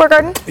Madison Square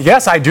Garden?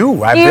 Yes, I do.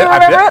 Do you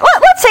remember it?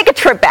 Let's take a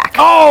trip back.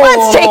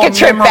 Let's take a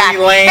trip back.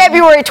 Lane.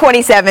 February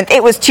 27th.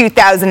 It was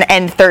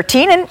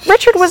 2013, and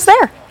Richard was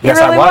there. He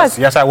really was.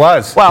 Yes, I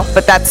was. Well,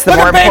 but that's the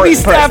look more at baby important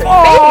Steph. person.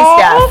 Baby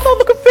Steph. Oh,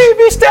 look at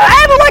baby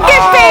Steph. Look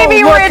at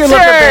baby Richard.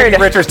 Look at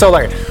baby Richard still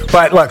there.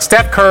 But look,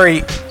 Steph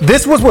Curry,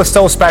 this was what's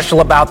so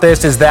special about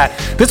this is that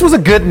this was a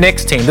good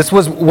Knicks team. This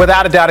was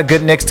without a doubt a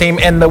good Knicks team,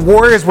 and the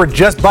Warriors were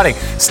just budding.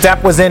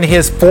 Steph was in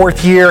his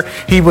 4th year.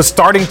 He was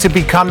starting to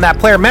become that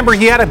player. Remember,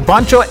 he had a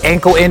bunch of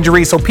ankle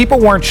injuries, so people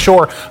weren't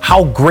sure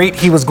how great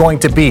he was going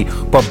to be.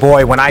 But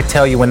boy, when I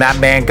tell you, when that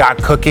man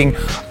got cooking,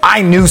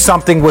 I knew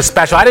something was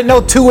special. I didn't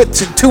know two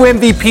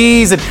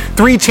MVPs and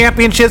 3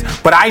 championships,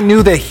 but I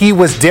knew that he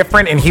was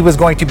different and he was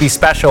going to be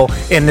special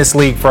in this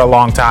league for a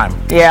long time.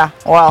 Yeah,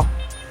 well,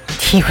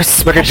 he was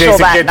special. Look at Jason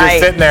that Kidd night. just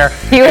sitting there.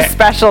 He was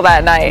special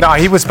that night. No,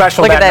 he was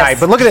special that night.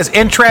 But look at this.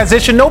 In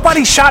transition,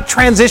 nobody shot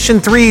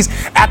transition threes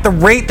at the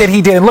rate that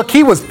he did. And look,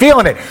 he was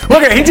feeling it.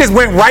 Look at it. He just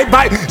went right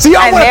by. See,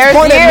 y'all want to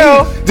point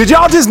at me. Did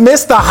y'all just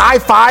miss the high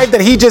five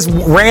that he just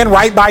ran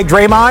right by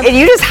Draymond? And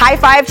you just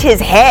high-fived his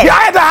head. Yeah,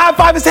 I had to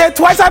high-five his head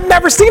twice. I've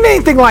never seen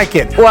anything like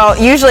it. Well,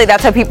 usually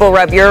that's how people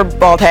rub your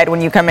bald head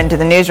when you come into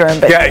the newsroom,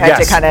 but you had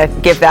to kind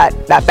of give that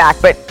back.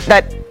 But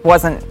that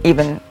wasn't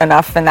even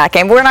enough in that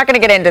game. We're not going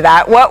to get into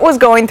that. What was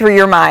going through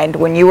your mind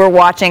when you were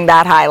watching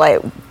that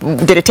highlight?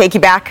 Did it take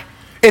you back?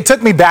 It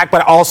took me back,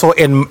 but also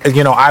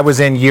I was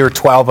in year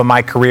 12 of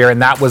my career,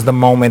 and that was the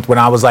moment when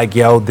I was like,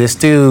 yo, this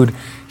dude,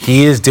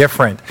 he is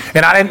different.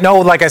 And I didn't know,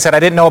 like I said, I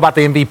didn't know about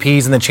the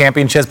MVPs and the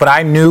championships, but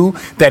I knew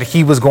that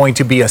he was going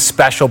to be a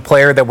special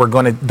player that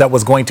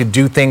was going to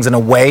do things in a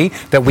way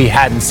that we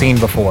hadn't seen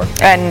before.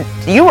 And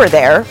you were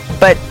there,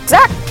 but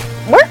Zach,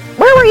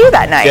 where were you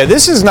that night? Yeah,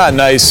 this is not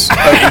nice of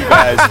you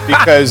guys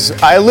because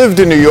I lived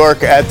in New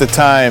York at the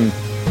time,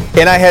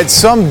 and I had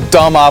some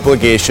dumb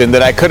obligation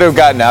that I could have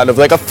gotten out of,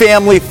 like a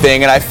family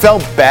thing, and I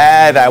felt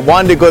bad. I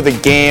wanted to go to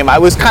the game. I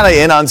was kind of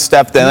in on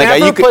Steph then.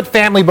 Never put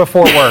family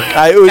before work,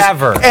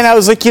 ever. And I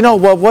was like, you know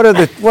what? What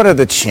are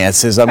the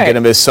chances I'm going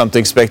to miss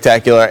something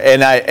spectacular?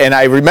 And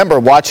I remember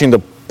watching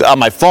on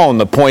my phone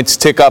the points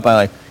tick up. I'm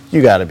like,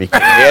 you got to be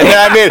kidding me.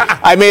 And then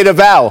I made a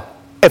vow: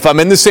 if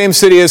I'm in the same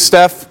city as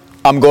Steph,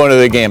 I'm going to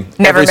the game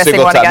every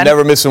single time. Again?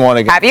 Never missing one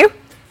again. Have you?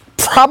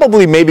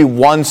 Probably maybe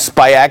once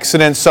by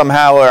accident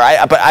somehow,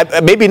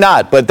 but maybe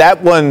not. But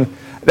that one,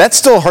 that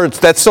still hurts.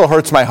 That still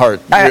hurts my heart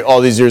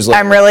all these years later.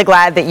 I'm really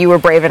glad that you were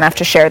brave enough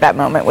to share that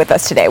moment with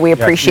us today. We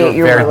appreciate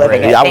you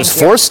reliving it. I was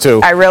forced to.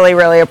 I really,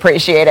 really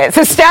appreciate it.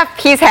 So Steph,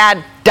 he's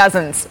had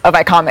dozens of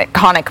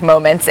iconic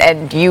moments,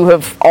 and you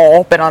have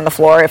all been on the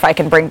floor. If I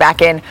can bring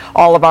back in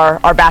all of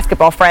our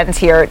basketball friends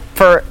here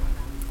for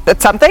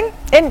something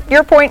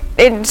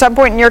in some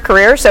point in your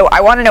career. So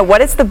I want to know,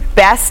 what is the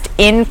best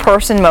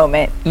in-person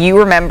moment you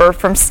remember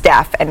from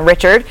Steph? And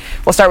Richard,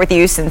 we'll start with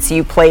you since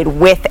you played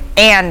with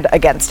and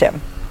against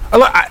him.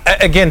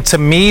 Again, to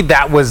me,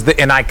 that was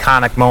an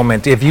iconic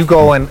moment. If you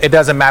go and it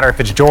doesn't matter if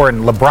it's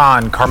Jordan,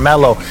 LeBron,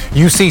 Carmelo,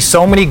 you see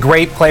so many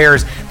great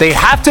players. They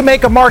have to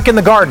make a mark in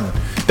the Garden.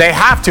 They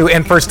have to.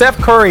 And for Steph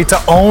Curry to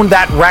own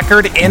that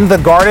record in the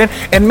Garden,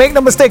 and make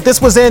no mistake,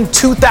 this was in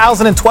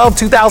 2012,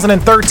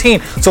 2013.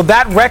 So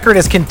that record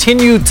has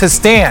continued to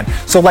stand.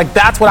 So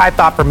that's what I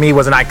thought for me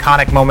was an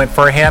iconic moment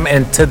for him.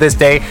 And to this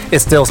day, it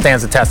still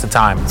stands the test of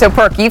time. So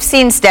Perk, you've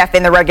seen Steph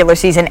in the regular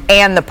season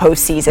and the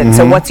postseason. Mm-hmm.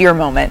 So what's your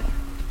moment?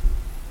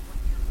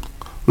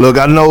 Look,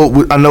 I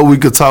know we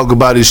could talk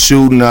about his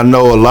shooting. I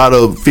know a lot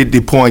of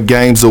 50-point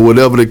games or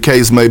whatever the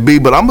case may be,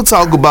 but I'm going to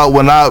talk about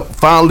when I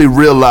finally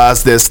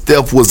realized that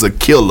Steph was a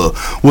killer.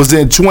 Was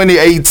in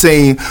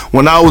 2018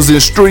 when I was in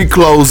street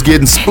clothes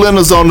getting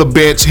splinters on the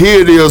bench.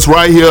 Here it is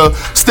right here.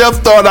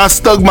 Steph thought I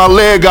stuck my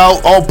leg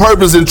out on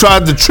purpose and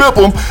tried to trip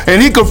him,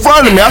 and he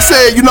confronted me. I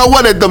said, you know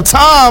what, at the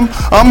time,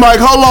 I'm like,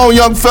 hold on,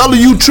 young fella,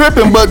 you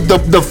tripping. But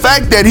the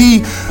fact that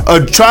he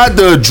tried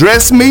to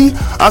address me,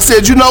 I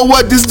said, you know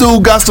what, this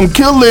dude got some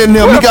killer hustler in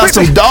him. He got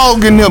some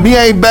dog in him. He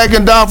ain't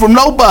backing down from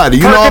nobody.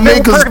 You know what I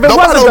mean? Because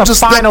nobody don't just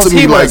step to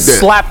me like that.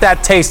 Slap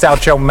that taste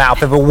out your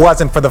mouth if it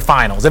wasn't for the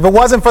finals. If it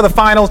wasn't for the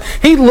finals,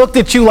 he looked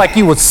at you like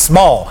you was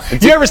small.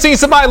 You ever seen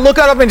somebody look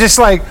at him and just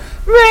like,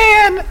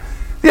 man?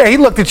 Yeah, he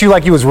looked at you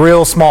like you was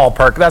real small,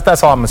 Perk.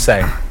 That's all I'm going to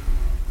say.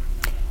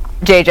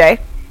 JJ.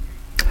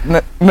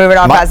 Moving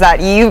on past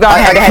that, you got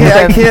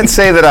head-to-head. I can't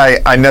say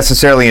that I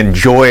necessarily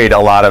enjoyed a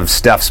lot of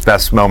Steph's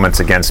best moments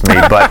against me,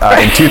 but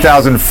in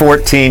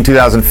 2014,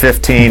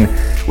 2015,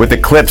 with the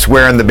Clips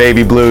wearing the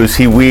baby blues,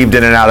 he weaved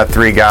in and out of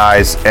 3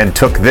 guys and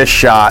took this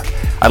shot.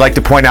 I'd like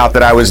to point out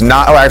that I was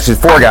not, actually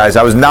 4 guys.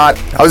 I was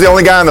the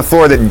only guy on the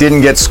floor that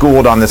didn't get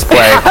schooled on this play.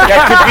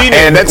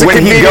 And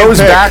when he goes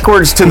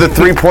backwards to the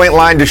 3-point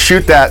line to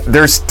shoot that,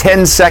 there's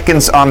 10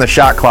 seconds on the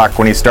shot clock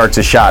when he starts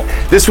his shot.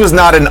 This was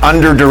not an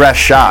under duress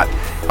shot.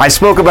 I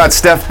spoke about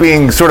Steph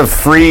being sort of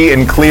free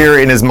and clear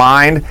in his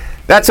mind.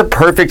 That's a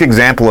perfect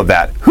example of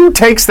that. Who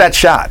takes that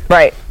shot?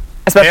 Right,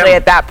 especially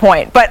at that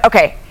point. But,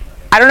 okay,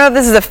 I don't know if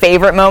this is a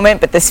favorite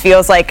moment, but this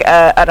feels like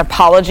an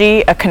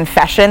apology, a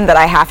confession that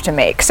I have to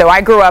make. So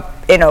I grew up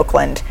in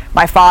Oakland.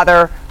 My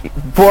father,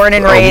 born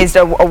and raised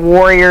a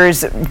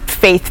Warriors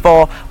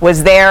faithful,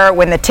 was there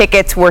when the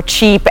tickets were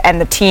cheap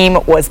and the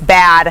team was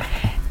bad.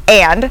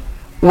 And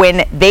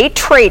when they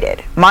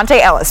traded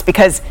Monte Ellis,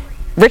 because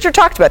Richard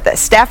talked about this.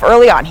 Steph,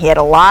 early on, he had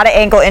a lot of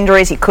ankle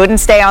injuries. He couldn't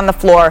stay on the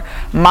floor.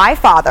 My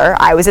father,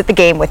 I was at the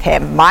game with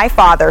him. My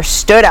father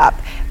stood up,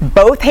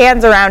 both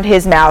hands around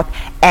his mouth,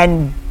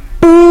 and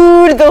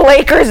booed the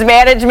Lakers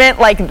management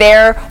like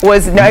there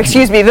was no,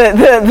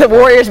 the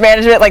Warriors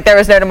management like there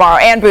was no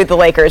tomorrow, and booed the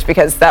Lakers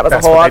because that was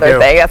a whole other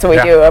thing. That's what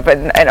we do up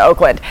in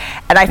Oakland.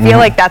 And I feel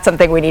like that's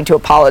something we need to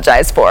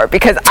apologize for,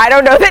 because I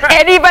don't know that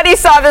anybody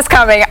saw this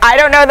coming. I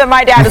don't know that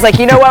my dad was like,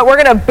 you know what,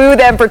 we're going to boo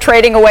them for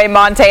trading away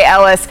Monte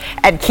Ellis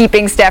and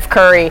keeping Steph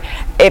Curry.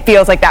 It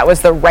feels like that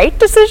was the right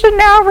decision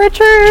now,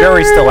 Richard.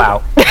 Jury's still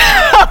out.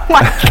 Oh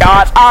my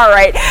gosh. All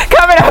right.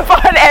 Coming up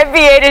on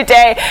NBA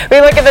Today,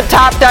 we look at the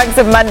top dunks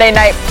of Monday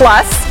Night.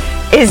 Plus,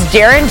 is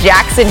Jaren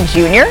Jackson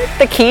Jr.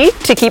 the key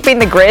to keeping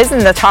the Grizz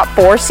in the top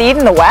 4 seed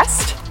in the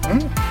West?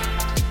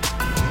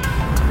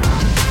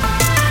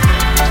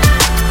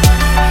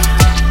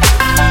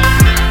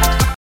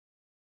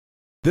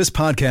 This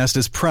podcast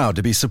is proud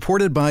to be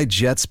supported by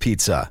Jets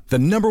Pizza, the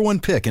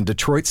 #1 pick in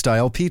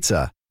Detroit-style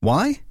pizza.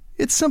 Why?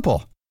 It's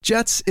simple.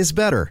 Jets is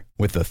better.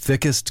 With the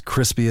thickest,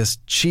 crispiest,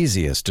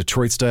 cheesiest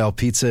Detroit-style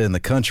pizza in the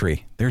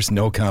country, there's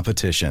no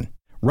competition.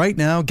 Right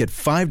now, get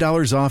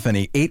 $5 off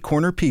any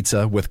 8-corner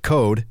pizza with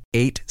code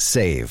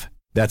 8SAVE.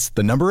 That's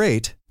the number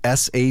 8,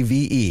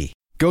 S-A-V-E.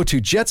 Go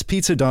to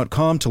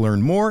jetspizza.com to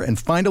learn more and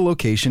find a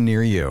location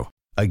near you.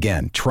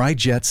 Again, try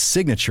Jet's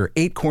signature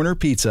 8-corner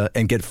pizza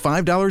and get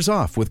 $5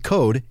 off with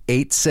code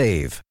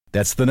 8SAVE.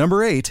 That's the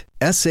number 8,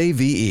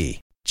 S-A-V-E.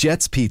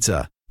 Jet's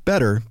Pizza.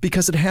 Better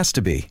because it has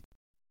to be.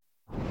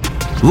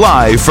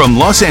 Live from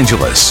Los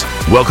Angeles,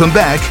 welcome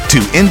back to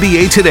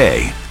NBA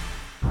Today.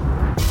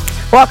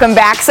 Welcome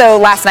back. So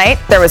last night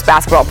there was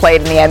basketball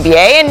played in the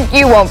NBA, and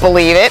you won't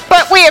believe it,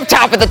 but we have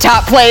top of the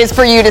top plays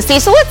for you to see.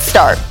 So let's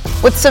start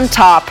with some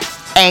top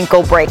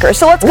ankle breakers.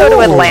 So let's go to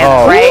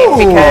Atlanta, right?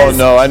 Because,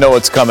 no, I know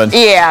what's coming.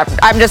 Yeah,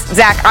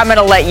 Zach, I'm going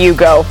to let you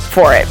go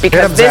for it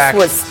because this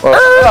was...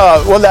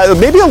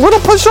 maybe a little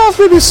push-off,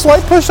 maybe a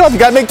slight push-off. You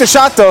got to make the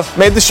shot, though.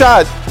 Made the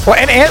shot. Well,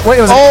 it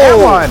was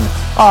an one.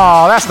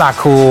 Oh, that's not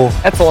cool.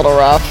 That's a little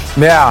rough.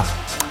 Yeah.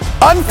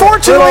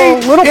 Unfortunately,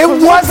 it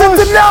wasn't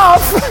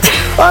enough.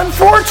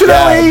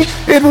 Unfortunately,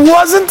 it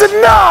wasn't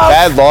enough.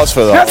 Bad loss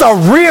for them. That's a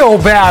real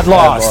bad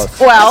loss.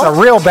 Well, that's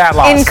a real bad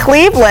loss. In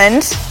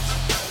Cleveland...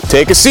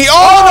 Take a seat.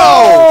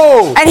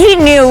 Oh, no! And he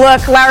knew.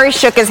 Look, Larry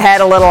shook his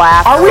head a little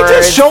afterwards. Are we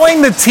just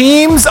showing the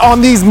teams on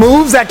these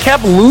moves that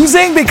kept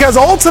losing? Because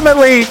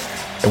ultimately...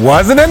 it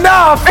wasn't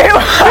enough. It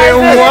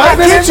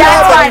wasn't enough. That's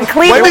fine.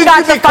 Cleveland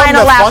got the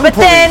final out, but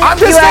then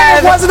you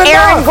have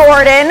Aaron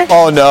Gordon.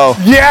 Oh, no.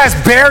 Yes,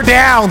 bear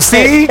down,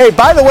 see? Hey,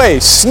 by the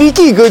way,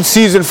 sneaky good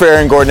season for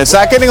Aaron Gordon. It's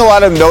not getting a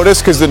lot of notice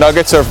because the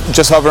Nuggets are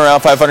just hovering around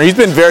 500. He's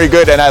been very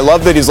good, and I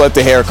love that he's let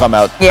the hair come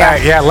out.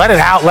 Yeah, let it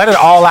out. Let it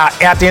all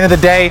out. At the end of the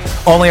day,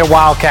 only a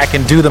Wildcat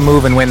can do the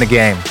move and win the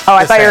game. Oh,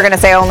 I thought you were going to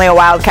say only a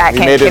Wildcat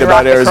can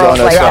rock the curls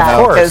like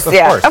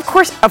that.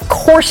 Of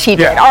course he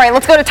did. Yeah. All right,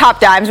 let's go to top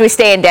dimes. We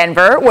stay in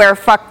Denver, where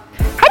how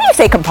do you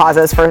say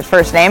Campazzo's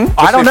first name?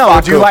 I don't know.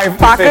 Would you like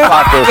Facu?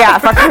 Yeah,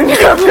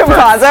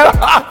 Campazzo.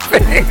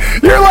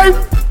 You're like,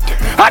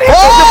 how do you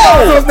say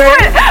Campazzo's name?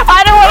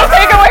 I don't want to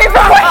take away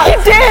from what he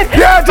did.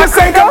 Yeah, just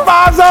say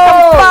Campazzo.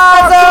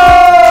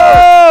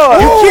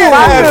 You can't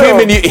have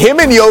him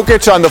and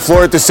Jokic on the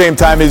floor at the same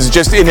time is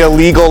just an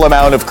illegal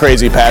amount of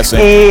crazy passing.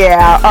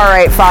 Yeah. All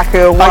right,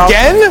 Facu. Well,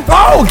 again?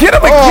 Oh, get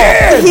him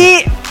again.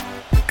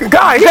 He's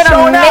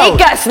gonna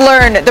make us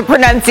learn the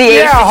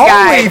pronunciation,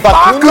 guys.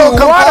 Facundo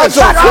Campazzo.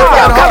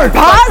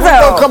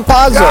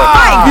 Campazzo.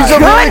 He's a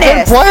really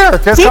good player.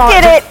 He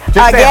did it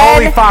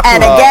again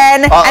and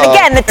again and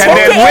again. The tip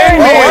to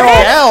Aaron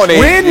Gordon.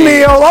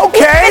 Windmill, okay.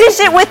 He finished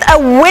it with a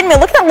windmill.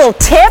 Look at that little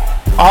tip.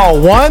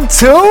 Oh, 1,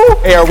 2?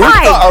 Hey,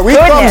 are we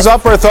thumbs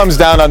up or thumbs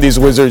down on these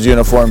Wizards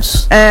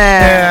uniforms?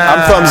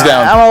 I'm thumbs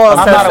down.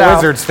 I'm not a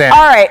Wizards fan.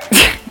 All right.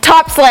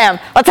 Top slam.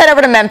 Let's head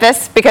over to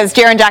Memphis because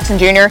Jaren Jackson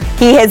Jr.,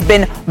 he has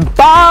been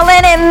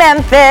balling in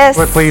Memphis.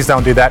 But please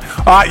don't do that.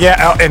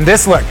 And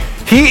this look.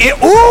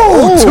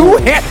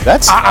 Two-hand.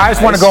 I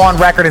just want to go on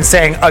record in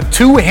saying a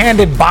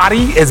two-handed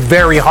body is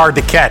very hard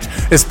to catch,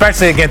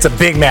 especially against a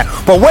big man.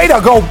 But way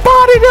to go,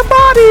 body to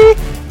body.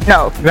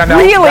 Don't do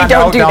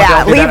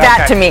that. Leave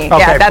that to me. Okay,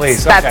 yeah,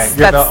 please.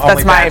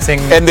 That's my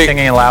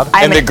singing aloud.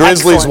 And the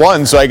Grizzlies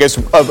won, so I guess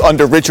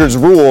under Richard's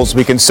rules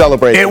we can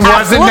celebrate. It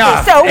was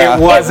enough. So it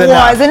was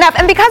enough.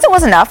 And because it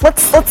was enough,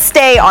 let's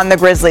stay on the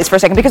Grizzlies for a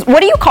second. Because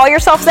what do you call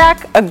yourself,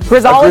 Zach? A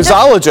grizzologist? A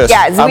grizzologist.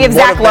 Yeah, so we have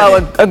Zach Lowe,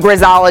 a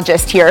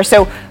grizzologist here.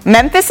 So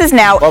Memphis is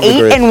now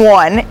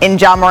 8-1 in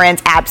Ja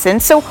Morant's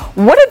absence. So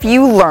what have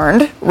you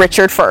learned,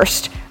 Richard,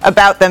 first,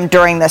 about them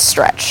during this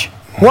stretch?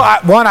 Well,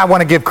 I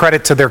want to give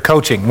credit to their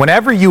coaching.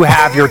 Whenever you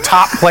have your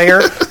top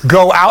player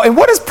go out, and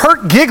what is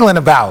Perk giggling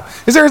about?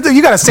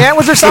 You got a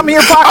sandwich or something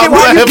in your pocket?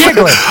 Why are you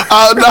giggling?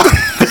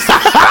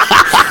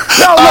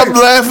 I'm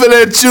laughing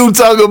at you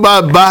talking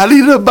about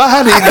body to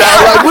body, dog.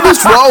 Like, what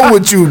is wrong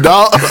with you,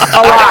 dog?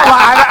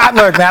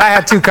 Look, man, I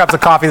had 2 cups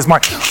of coffee this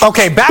morning.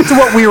 Okay, back to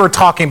what we were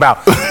talking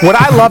about. What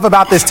I love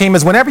about this team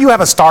is whenever you have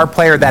a star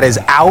player that is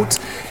out,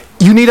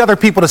 you need other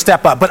people to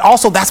step up. But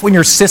also that's when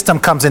your system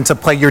comes into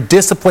play. Your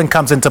discipline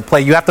comes into play.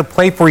 You have to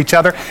play for each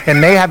other.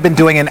 And they have been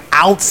doing an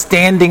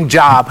outstanding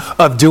job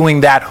of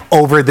doing that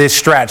over this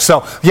stretch.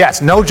 So,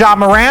 yes, no Ja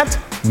Morant,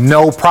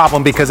 no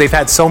problem, because they've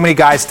had so many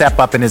guys step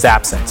up in his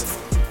absence.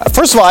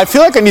 First of all, I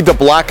feel like I need to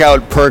block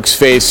out Perk's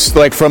face,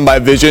 like from my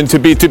vision, to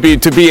be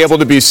able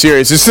to be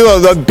serious. It's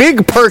still a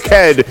big Perk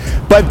head,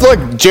 but look,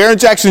 Jaren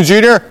Jackson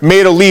Jr.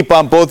 made a leap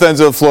on both ends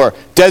of the floor.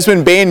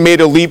 Desmond Bane made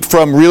a leap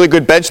from really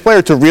good bench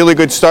player to really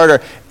good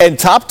starter. And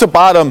top to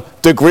bottom,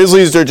 the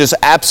Grizzlies are just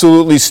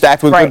absolutely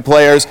stacked with good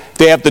players.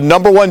 They have the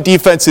 #1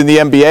 defense in the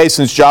NBA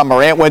since Ja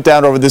Morant went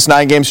down over this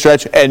 9-game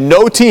stretch, and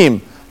no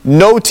team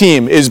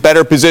is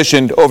better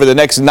positioned over the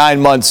next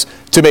 9 months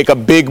to make a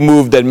big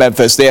move than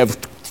Memphis. They have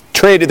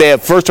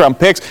first-round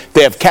picks,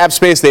 they have cap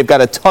space, they've got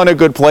a ton of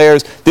good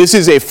players. This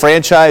is a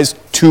franchise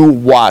to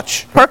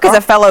watch. Perk is a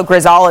fellow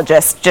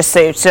grizzologist, just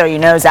so you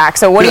know, Zach.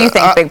 So what do you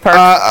think, Big Perk?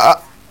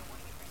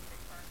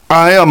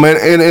 I am,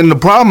 and the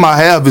problem I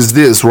have is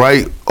this,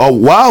 right?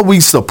 Why are we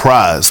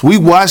surprised? We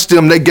watched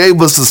them. They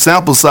gave us a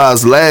sample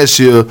size last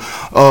year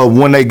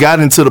when they got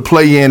into the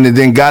play-in and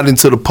then got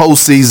into the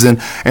postseason,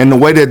 and the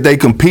way that they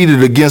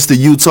competed against the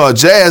Utah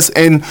Jazz.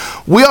 And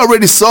we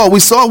saw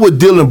what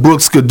Dylan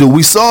Brooks could do.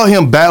 We saw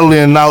him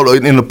battling out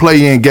in the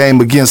play-in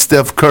game against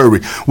Steph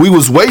Curry. We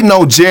was waiting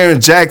on Jaren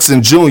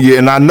Jackson Jr.,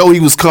 and I know he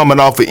was coming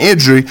off an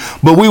injury,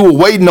 but we were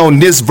waiting on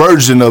this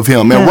version of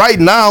him. And right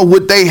now,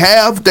 what they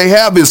have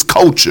is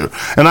culture.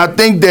 And I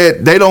think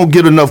that they don't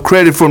get enough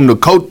credit from the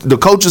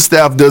coaching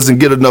staff doesn't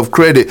get enough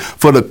credit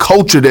for the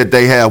culture that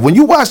they have. When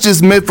you watch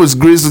this Memphis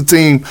Grizzlies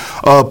team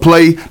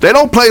play, they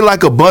don't play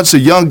like a bunch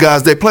of young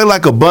guys. They play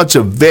like a bunch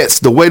of vets,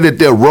 the way that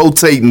they're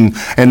rotating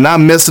and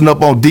not messing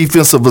up on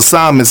defensive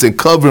assignments and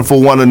covering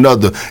for one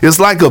another. It's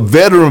like a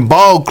veteran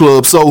ball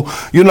club. So,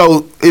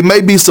 it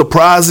may be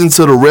surprising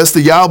to the rest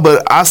of y'all,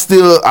 but I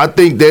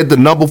think they're the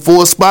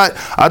 #4 spot.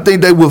 I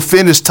think they will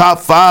finish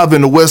top 5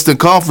 in the Western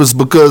Conference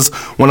because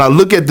when I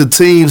look at the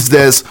teams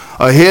that's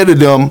ahead of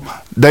them,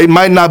 they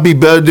might not be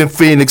better than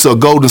Phoenix or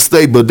Golden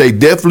State, but they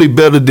definitely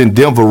better than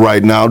Denver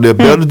right now. They're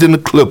better than the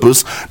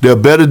Clippers. They're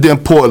better than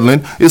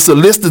Portland. It's a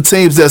list of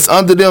teams that's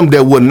under them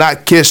that will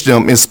not catch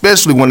them,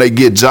 especially when they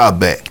get Ja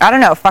back. I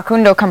don't know.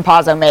 Facundo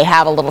Campazzo may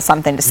have a little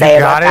something to say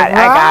about that. Right.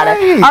 I got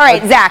it. All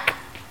right, Zach.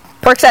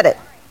 Perk said it.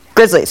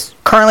 Grizzlies,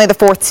 currently the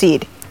 4th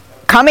seed.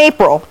 Come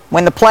April,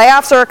 when the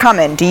playoffs are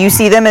coming, do you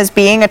see them as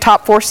being a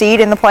top 4 seed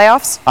in the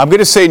playoffs? I'm going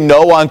to say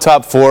no on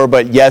top 4,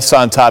 but yes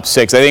on top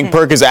 6. I think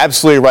Perk is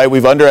absolutely right.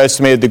 We've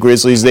underestimated the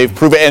Grizzlies. They've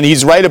proven, and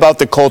he's right about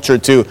the culture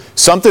too.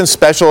 Something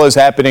special is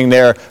happening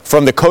there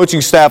from the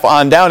coaching staff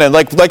on down. And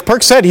like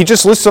Perk said, he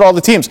just listed all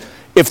the teams.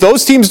 If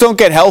those teams don't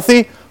get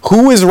healthy,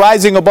 who is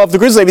rising above the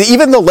Grizzlies? I mean,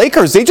 even the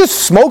Lakers, they just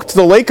smoked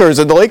the Lakers,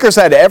 and the Lakers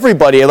had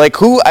everybody. Like,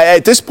 who,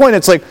 at this point,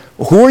 it's like,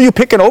 who are you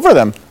picking over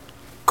them?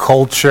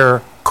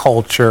 Culture.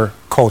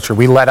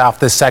 We let off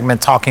this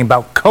segment talking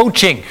about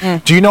coaching.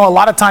 Do you know a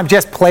lot of times,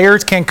 yes,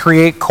 players can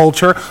create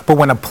culture, but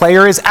when a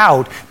player is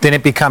out, then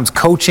it becomes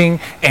coaching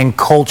and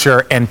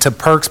culture. And to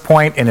Perk's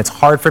point, and it's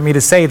hard for me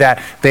to say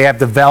that, they have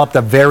developed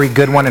a very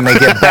good one, and they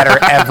get better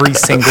every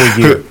single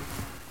year.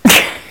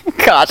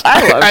 Gosh,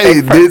 I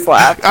love Perk's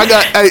laugh.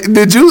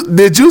 Did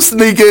you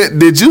sneak in?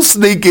 Did you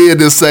sneak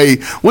in and say,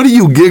 "What are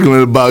you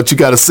giggling about? You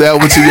got a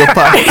sandwich in your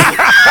pocket?"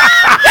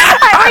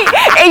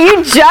 Are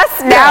you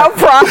just now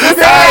processing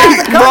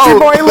that? Country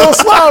boy, a little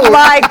slow.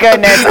 My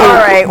goodness. All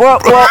right. Well,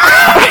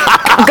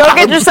 go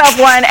get yourself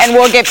one, and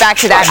we'll get back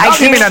to that. I'll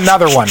give me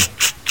another one.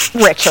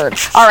 Richard.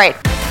 All right.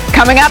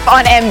 Coming up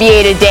on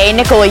NBA Today,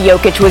 Nikola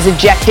Jokic was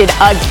ejected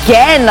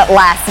again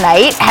last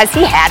night. Has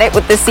he had it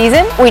with this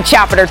season? We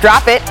chop it or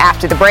drop it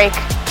after the break.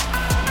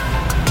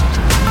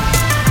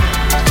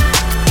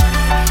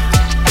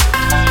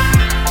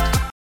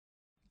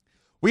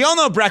 We all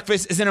know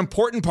breakfast is an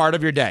important part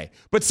of your day,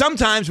 but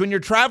sometimes when you're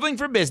traveling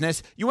for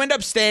business, you end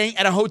up staying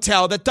at a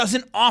hotel that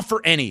doesn't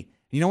offer any.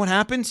 You know what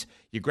happens?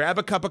 You grab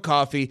a cup of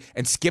coffee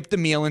and skip the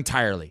meal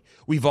entirely.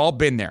 We've all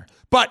been there.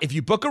 But if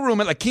you book a room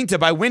at La Quinta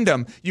by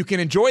Wyndham, you can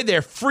enjoy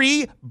their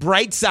free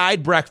Bright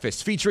Side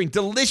breakfast featuring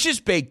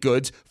delicious baked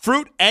goods,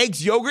 fruit,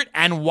 eggs, yogurt,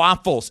 and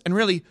waffles. And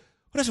really,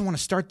 who doesn't want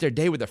to start their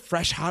day with a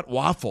fresh, hot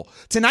waffle?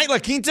 Tonight, La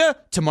Quinta,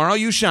 tomorrow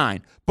you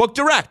shine. Book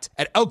direct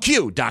at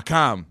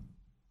lq.com.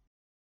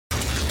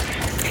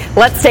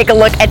 Let's take a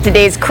look at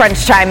today's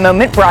Crunch Time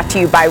moment brought to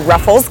you by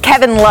Ruffles.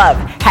 Kevin Love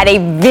had a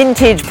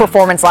vintage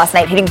performance last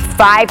night, hitting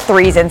 5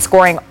 threes and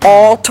scoring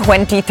all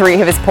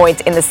 23 of his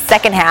points in the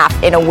second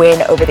half in a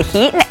win over the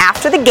Heat. And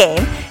after the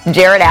game,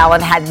 Jared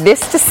Allen had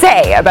this to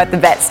say about the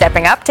vet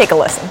stepping up. Take a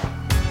listen.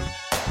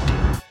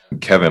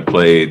 Kevin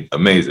played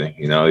amazing.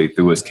 You know, he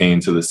threw his cane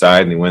to the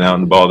side and he went out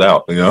and balled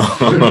out. You know,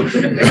 he's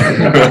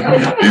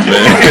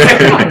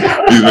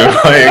been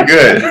playing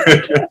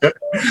good.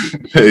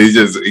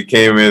 he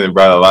came in and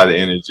brought a lot of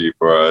energy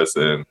for us,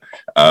 and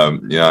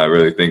you know, I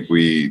really think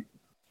we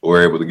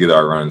were able to get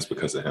our runs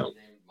because of him.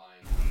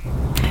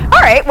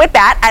 All right, with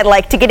that, I'd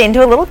like to get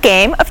into a little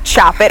game of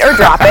Chop It or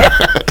Drop It.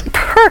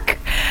 Perk,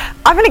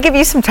 I'm going to give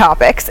you some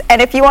topics,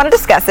 and if you want to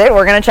discuss it,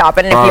 we're going to chop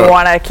it, and if you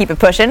want to keep it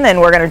pushing, then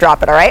we're going to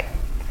drop it, all right?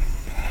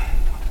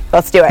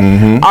 Let's do it.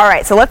 All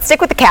right, so let's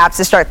stick with the Cavs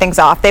to start things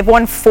off. They've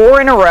won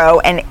 4 in a row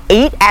and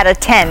 8 out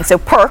of 10. So,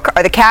 Perk,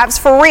 are the Cavs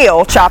for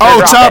real? Chop it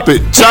or drop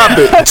it? Chop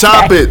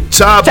it.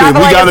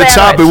 We gotta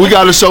chop it. We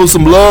gotta show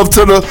some love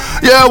to the.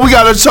 Yeah, we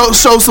gotta show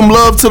some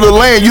love to the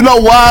land. You know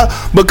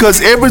why? Because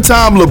every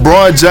time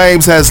LeBron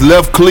James has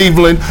left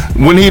Cleveland,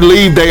 when he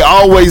leaves, they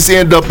always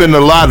end up in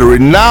the lottery.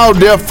 Now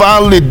they're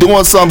finally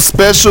doing something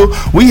special.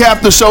 We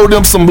have to show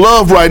them some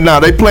love right now.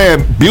 They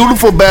playing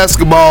beautiful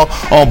basketball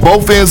on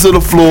both ends of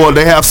the floor.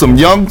 They have some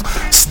young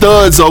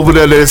studs over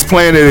there that's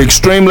playing at an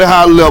extremely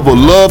high level.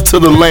 Love to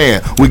the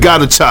land. We got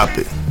to chop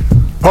it.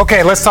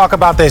 Okay, let's talk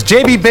about this.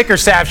 J.B.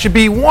 Bickerstaff should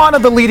be one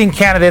of the leading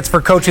candidates for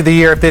Coach of the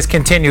Year if this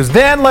continues.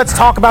 Then let's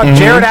talk about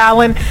Jared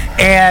Allen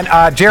and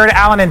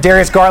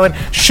Darius Garland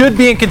should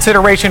be in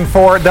consideration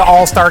for the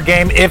All-Star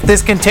game if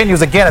this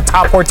continues. Again, a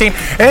top 4 team.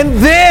 And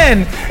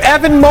then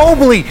Evan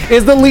Mobley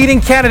is the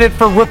leading candidate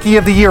for Rookie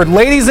of the Year.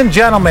 Ladies and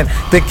gentlemen,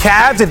 the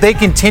Cavs, if they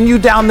continue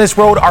down this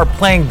road, are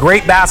playing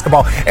great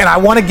basketball. And I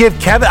want to give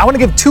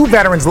 2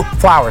 veterans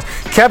flowers.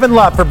 Kevin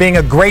Love for being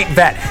a great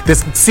vet.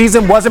 This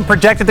season wasn't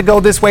projected to go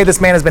this way. This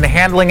man has been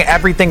handling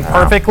everything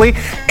perfectly.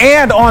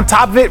 And on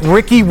top of it,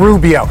 Ricky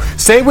Rubio.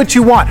 Say what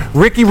you want.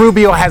 Ricky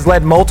Rubio has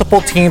led multiple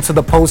teams to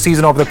the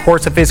postseason over the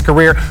course of his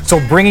career. So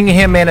bringing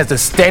him in as a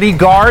steady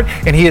guard,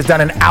 and he has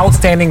done an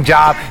outstanding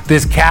job.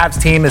 This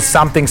Cavs team is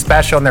something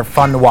special, and they're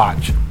fun to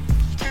watch.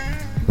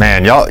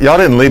 Man, y'all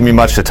didn't leave me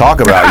much to talk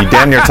about. You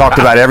damn near talked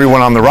about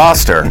everyone on the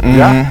roster.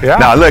 Yeah.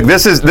 Now look,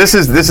 this is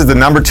the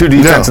number 2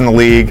 defense in the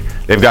league.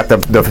 They've got the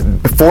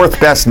 4th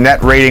best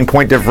net rating,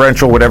 point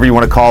differential, whatever you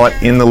want to call it,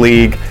 in the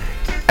league.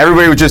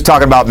 Everybody was just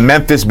talking about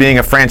Memphis being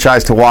a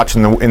franchise to watch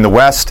in the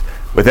West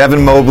with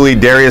Evan Mobley,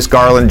 Darius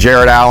Garland,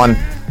 Jared Allen.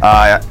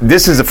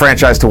 This is a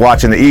franchise to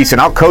watch in the East,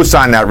 and I'll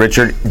co-sign that,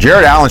 Richard.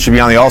 Jared Allen should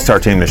be on the All-Star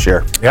team this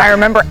year. I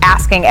remember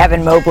asking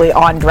Evan Mobley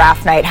on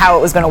draft night how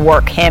it was going to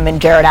work, him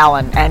and Jared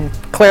Allen, and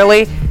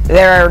clearly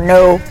there are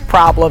no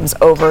problems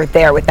over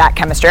there with that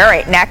chemistry. All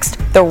right, next,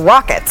 the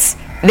Rockets.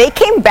 They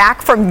came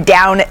back from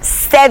down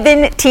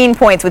 17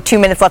 points with 2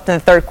 minutes left in the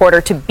third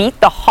quarter to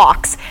beat the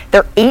Hawks.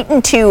 They're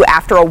 8-2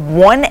 after a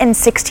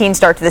 1-16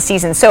 start to the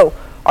season. So,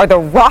 are the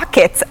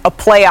Rockets a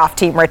playoff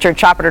team, Richard?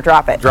 Chop it or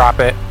drop it? Drop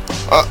it.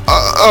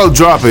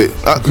 Drop it.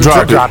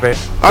 Drop it.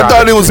 I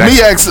thought it was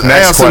me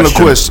answering the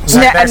questions.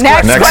 Next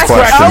question.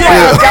 Oh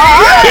my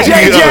God.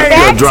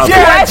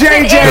 JJ.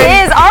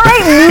 It is. All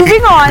right,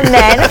 moving on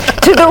then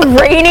to the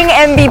reigning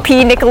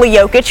MVP, Nikola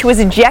Jokic, who was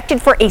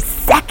ejected for a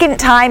second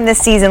time this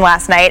season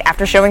last night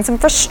after showing some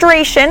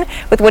frustration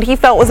with what he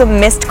felt was a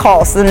missed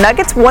call. So the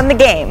Nuggets won the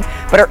game,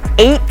 but are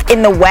 8th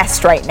in the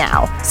West right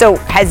now. So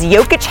has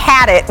Jokic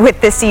had it with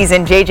this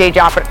season? JJ,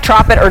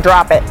 chop it or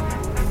drop it?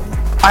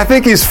 I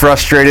think he's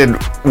frustrated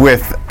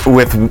with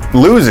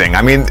losing.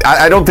 I mean,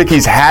 I don't think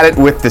he's had it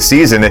with the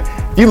season. If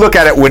you look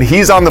at it, when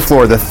he's on the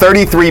floor, the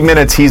 33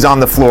 minutes he's on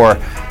the floor,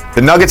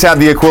 the Nuggets have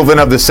the equivalent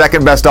of the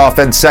second best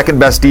offense, second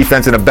best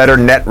defense, and a better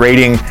net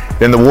rating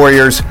than the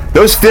Warriors.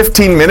 Those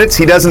 15 minutes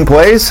he doesn't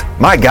play,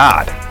 my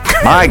God.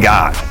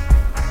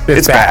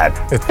 It's bad.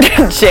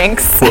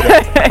 Jinx.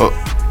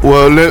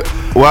 Well,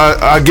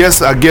 I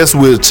guess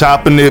we're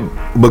chopping it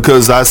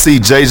because I see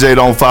JJ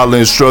don't follow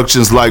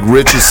instructions like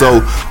Richard.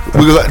 So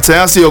to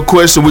answer your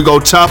question, we go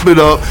chop it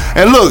up.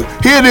 And look,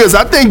 here it is.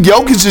 I think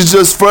Jokic is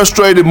just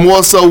frustrated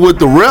more so with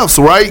the refs,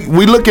 right?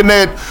 We looking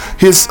at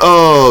his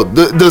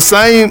the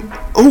same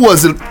who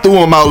was it threw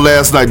him out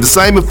last night? The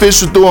same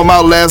official threw him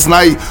out last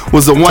night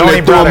was the one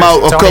Tony that threw him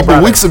out a couple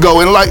Brothers. weeks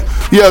ago.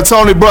 And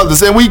Tony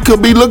Brothers. And we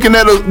could be looking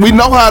at we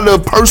know how the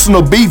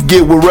personal beef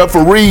get with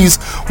referees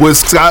with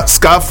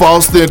Scott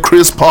Foster and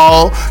Chris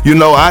Paul. You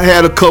know, I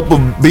had a couple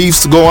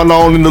beefs going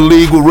on in the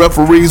league with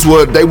referees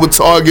where they would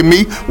target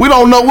me. We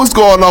don't know what's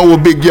going on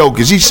with Big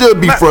Jokic. He should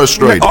be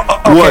frustrated.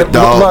 Okay, What,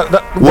 dog?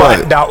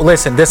 What? Now,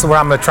 listen, this is what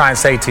I'm going to try and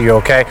say to you,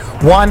 okay?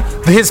 One,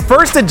 his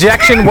first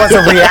ejection was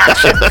a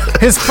reaction.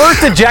 His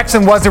first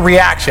ejection was a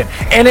reaction.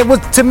 And it was,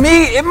 to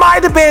me, it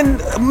might have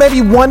been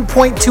maybe 1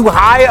 point too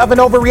high of an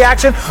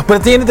overreaction, but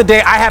at the end of the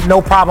day, I have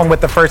no problem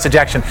with the first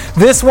ejection.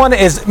 This one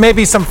is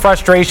maybe some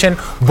frustration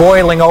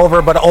boiling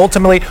over, but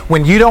ultimately,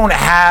 when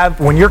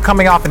you're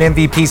coming off an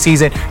MVP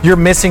season, you're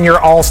missing your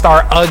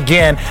all-star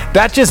again,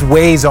 that just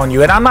weighs on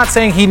you. And I'm not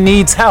saying he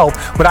needs help,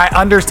 but I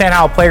understand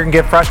how a player can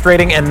get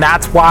frustrating, and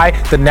that's why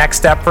the next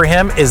step for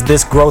him is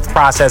this growth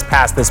process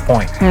past this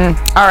point.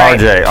 All right.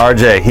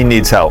 RJ, he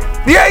needs help.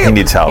 Yeah, he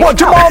needs help. Well,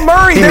 Jamal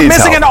Murray, they're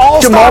missing an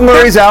all-star. Jamal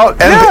Murray's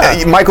out,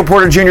 and Michael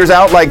Porter Jr.'s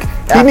out. Like,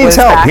 he needs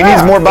help. He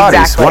needs more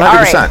bodies. Exactly. 100%.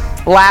 All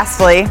right.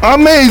 Lastly, I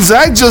mean,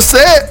 Zach just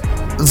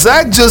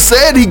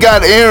said he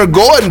got Aaron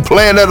Gordon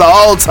playing at an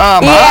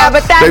all-time high. yeah,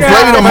 but that's they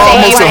played not him the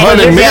almost same.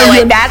 100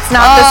 million. That's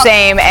not the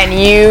same, and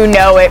you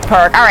know it,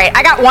 Perk. All right,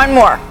 I got one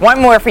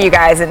more for you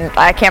guys, and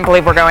I can't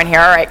believe we're going here.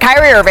 All right,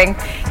 Kyrie Irving,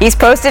 he's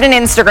posted an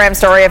Instagram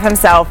story of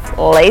himself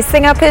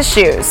lacing up his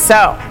shoes.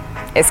 So,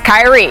 is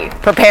Kyrie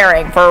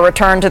preparing for a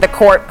return to the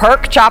court?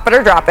 Perk, chop it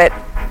or drop it?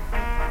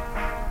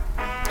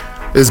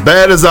 As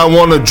bad as I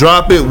want to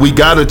drop it, we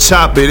gotta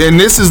chop it, and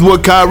this is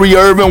what Kyrie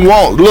Irving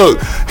wants. Look,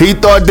 he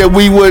thought that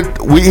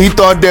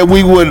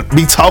we would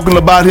be talking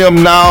about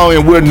him now,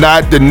 and we're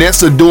not. The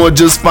Nets are doing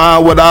just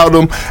fine without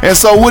him, and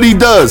so what he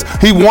does,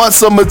 he wants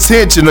some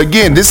attention.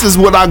 Again, this is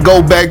what I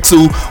go back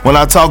to when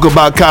I talk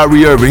about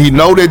Kyrie Irving. He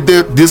know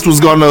that this was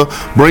gonna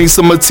bring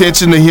some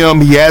attention to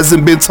him. He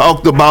hasn't been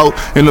talked about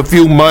in a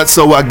few months,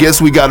 so I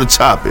guess we gotta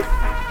chop it.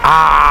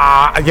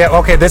 Yeah,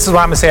 okay, this is what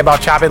I'm going to say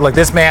about Chop It. Look,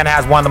 this man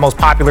has one of the most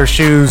popular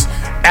shoes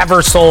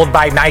ever sold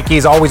by Nike.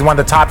 He's always one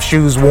of the top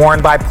shoes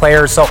worn by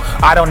players. So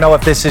I don't know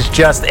if this is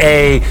just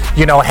a,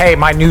 hey,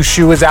 my new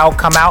shoe is out,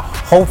 come out.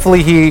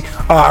 Hopefully he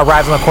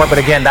arrives on the court. But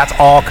again, that's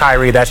all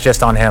Kyrie. That's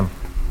just on him.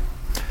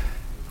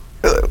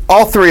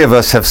 All three of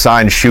us have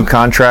signed shoe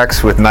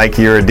contracts with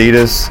Nike or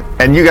Adidas.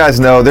 And you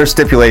guys know there's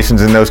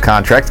stipulations in those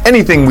contracts.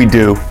 Anything we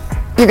do,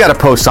 you got to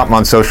post something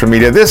on social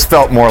media. This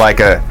felt more like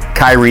a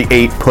Kyrie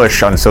 8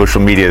 push on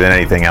social media than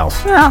anything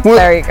else. Oh,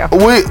 there you go.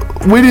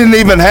 We didn't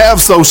even have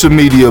social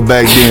media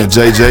back then,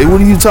 JJ.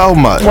 What are you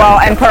talking about? Well,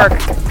 and Perk,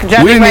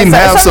 we didn't even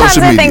have sometimes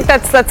social I media.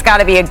 think that's got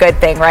to be a good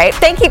thing, right?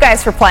 Thank you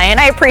guys for playing.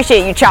 I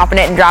appreciate you chopping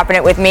it and dropping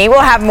it with me.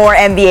 We'll have more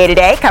NBA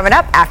Today coming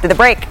up after the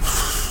break.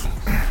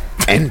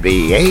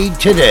 NBA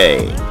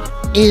Today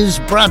is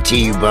brought to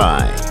you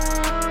by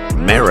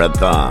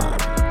Marathon,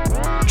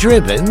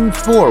 driven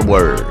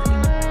forward.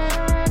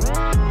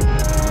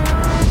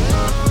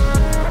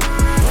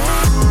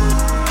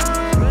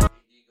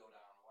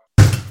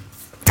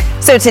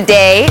 So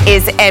today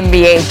is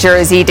NBA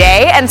Jersey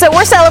Day, and so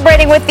we're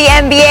celebrating with the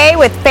NBA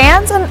with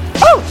fans. And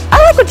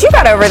I like what you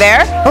got over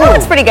there. That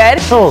looks pretty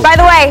good. By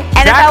the way,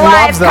 NFL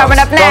Live coming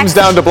up next. Thumbs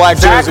down to black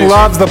jerseys. Zach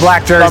loves the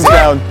black jerseys. Thumbs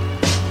down.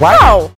 What? Oh.